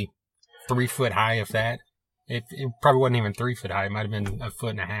probably 3 foot high, if that. It probably wasn't even 3 foot high. It might have been 1.5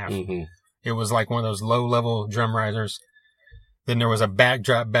 feet. Mm-hmm. It was like one of those low level drum risers. Then there was a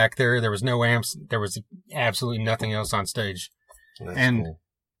backdrop back there. There was no amps. There was absolutely nothing else on stage. That's and cool.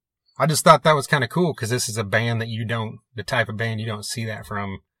 I just thought that was kind of cool because this is a band that the type of band you don't see that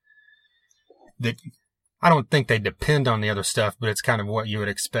from. That I don't think they depend on the other stuff, but it's kind of what you would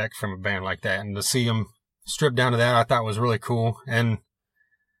expect from a band like that. And to see them stripped down to that, I thought was really cool. And,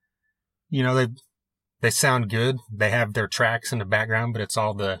 you know, they sound good. They have their tracks in the background, but it's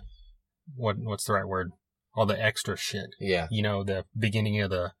all the, what's the right word? All the extra shit. Yeah. You know, the beginning of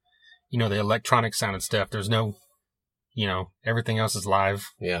the electronic sound and stuff. There's no, you know, everything else is live.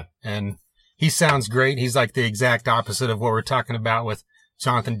 Yeah. And he sounds great. He's like the exact opposite of what we're talking about with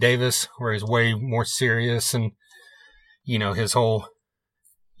Jonathan Davis, where he's way more serious and, you know, his whole,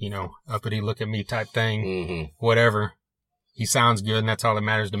 you know, uppity look at me type thing, whatever. He sounds good and that's all that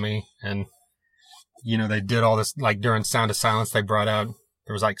matters to me. And, you know, they did all this, like during Sound of Silence, they brought out,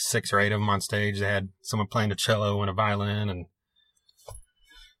 there was like 6 or 8 of them on stage. They had someone playing the cello and a violin and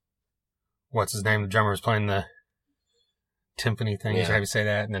what's his name? The drummer was playing the timpani thing. Yeah. How do you say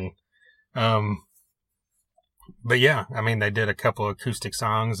that? And then, but yeah, I mean, they did a couple of acoustic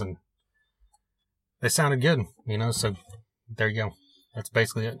songs and they sounded good, you know, so there you go. That's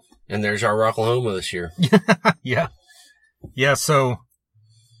basically it. And there's our Rocklahoma this year. Yeah. Yeah. So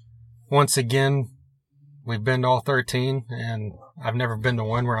once again, we've been to all 13 and I've never been to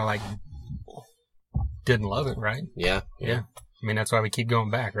one where I didn't love it. Right. Yeah. Yeah. I mean, that's why we keep going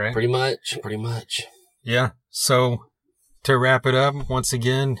back, right? Pretty much. Yeah. So to wrap it up, once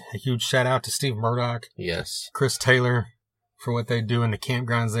again, a huge shout out to Steve Murdoch. Yes. Chris Taylor for what they do in the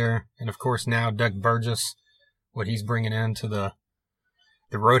campgrounds there. And of course now Doug Burgess, what he's bringing into the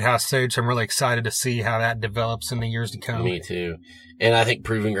Roadhouse stage. I'm really excited to see how that develops in the years to come. Me too. And I think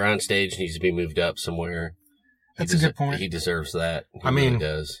Proving Ground stage needs to be moved up somewhere. That's a good point. He deserves that. He I mean, really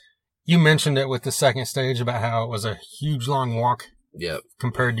does. You mentioned it with the second stage about how it was a huge long walk Yep.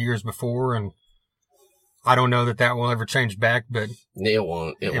 compared to years before. And I don't know that will ever change back, but It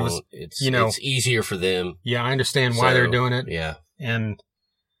won't. It won't. was, It's, you know, it's easier for them. yeah, I understand why they're doing it. Yeah. And,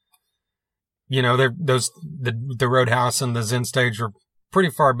 you know, the Roadhouse and the Zen stage are pretty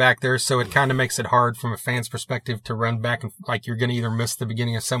far back there, so it kind of makes it hard from a fan's perspective to run back and like you're going to either miss the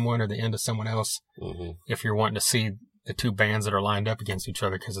beginning of someone or the end of someone else if you're wanting to see the 2 bands that are lined up against each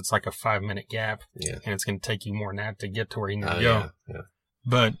other because it's like a 5-minute gap and it's going to take you more than that to get to where you need to go. Yeah.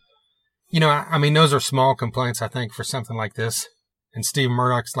 But, you know, I mean, those are small complaints, I think, for something like this. And Steve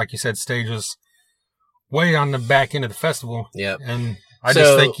Murdoch's, like you said, stage is way on the back end of the festival. Yep. And I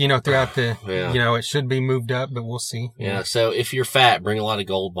just think, you know, throughout you know, it should be moved up, but we'll see. Yeah. So if you're fat, bring a lot of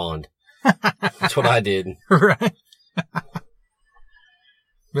Gold Bond. That's what I did. Right.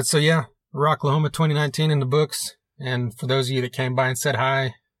 But so, yeah, Rocklahoma 2019 in the books. And for those of you that came by and said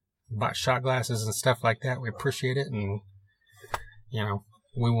hi, bought shot glasses and stuff like that, we appreciate it. And, you know,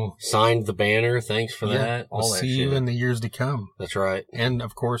 we will. Signed the banner. Thanks for that. We'll see you in the years to come. That's right. And,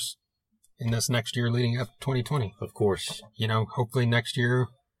 of course, in this next year leading up to 2020. Of course. You know, hopefully next year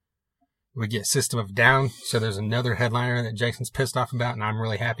we get System of a Down. So there's another headliner that Jason's pissed off about and I'm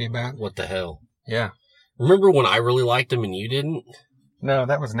really happy about. What the hell? Yeah. Remember when I really liked them and you didn't? No,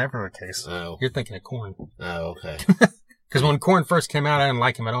 that was never the case. Oh. You're thinking of Korn. Oh, okay. Because when Korn first came out, I didn't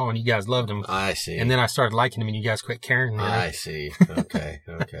like him at all, and you guys loved him. I see. And then I started liking him, and you guys quit caring. I see. Okay.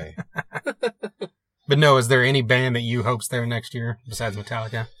 Okay. But no, is there any band that you hope's there next year besides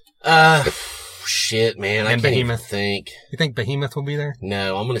Metallica? Shit, man. I And can't even Behemoth. think. You think Behemoth will be there?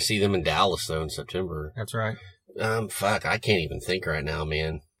 No, I'm going to see them in Dallas, though, in September. That's right. Fuck, I can't even think right now,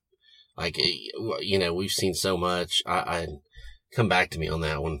 man. Like, you know, we've seen so much. I come back to me on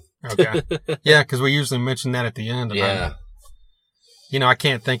that one. Okay. Yeah, because we usually mention that at the end. Yeah. I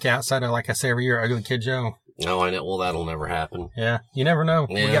can't think outside of, like I say every year, Ugly Kid Joe. Oh, I know. Well, that'll never happen. Yeah. You never know.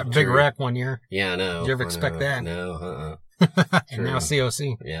 Yeah, we got Big true. Wreck one year. Yeah, I know. Did you ever expect that? No, And now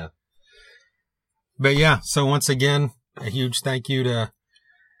COC. Yeah. But yeah, so once again, a huge thank you to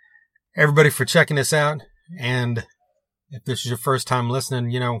everybody for checking us out. And if this is your first time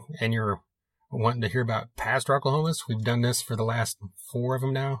listening, and you're wanting to hear about past Rocklahomas, we've done this for the last 4 of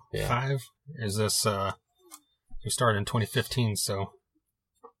them now. Yeah. 5. Is this, we started in 2015, so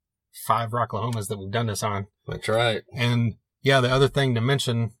 5 Rocklahomas that we've done this on. That's right. And yeah, the other thing to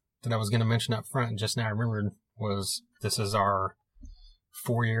mention that I was going to mention up front, and just now I remembered, was this is our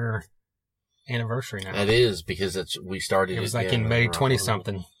 4-year anniversary now. It is, because we started. It was like in May 20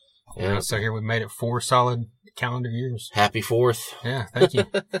 something. Yeah. So here we made it 4 solid calendar years. Happy 4th. Yeah, thank you.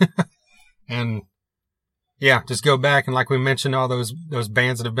 And yeah, just go back and like we mentioned, all those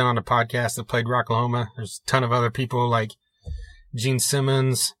bands that have been on the podcast that played Rocklahoma. There's a ton of other people like Gene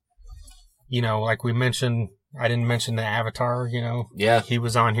Simmons. Like we mentioned, I didn't mention the Avatar. Yeah. He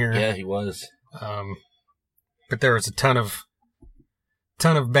was on here. Yeah, he was. But there was a ton of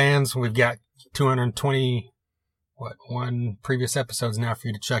bands. We've got 221 previous episodes now for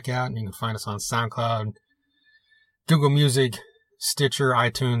you to check out, and you can find us on SoundCloud, Google Music, Stitcher,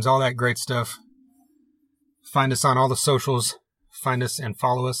 iTunes, all that great stuff. Find us on all the socials. Find us and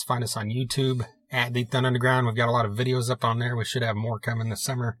follow us. Find us on YouTube at Deep Thunder Underground. We've got a lot of videos up on there. We should have more coming this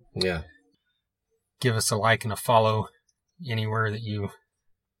summer. Yeah. Give us a like and a follow anywhere that you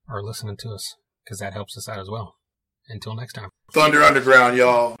are listening to us, because that helps us out as well. Until next time. Thunder Underground,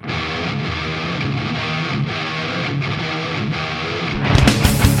 y'all.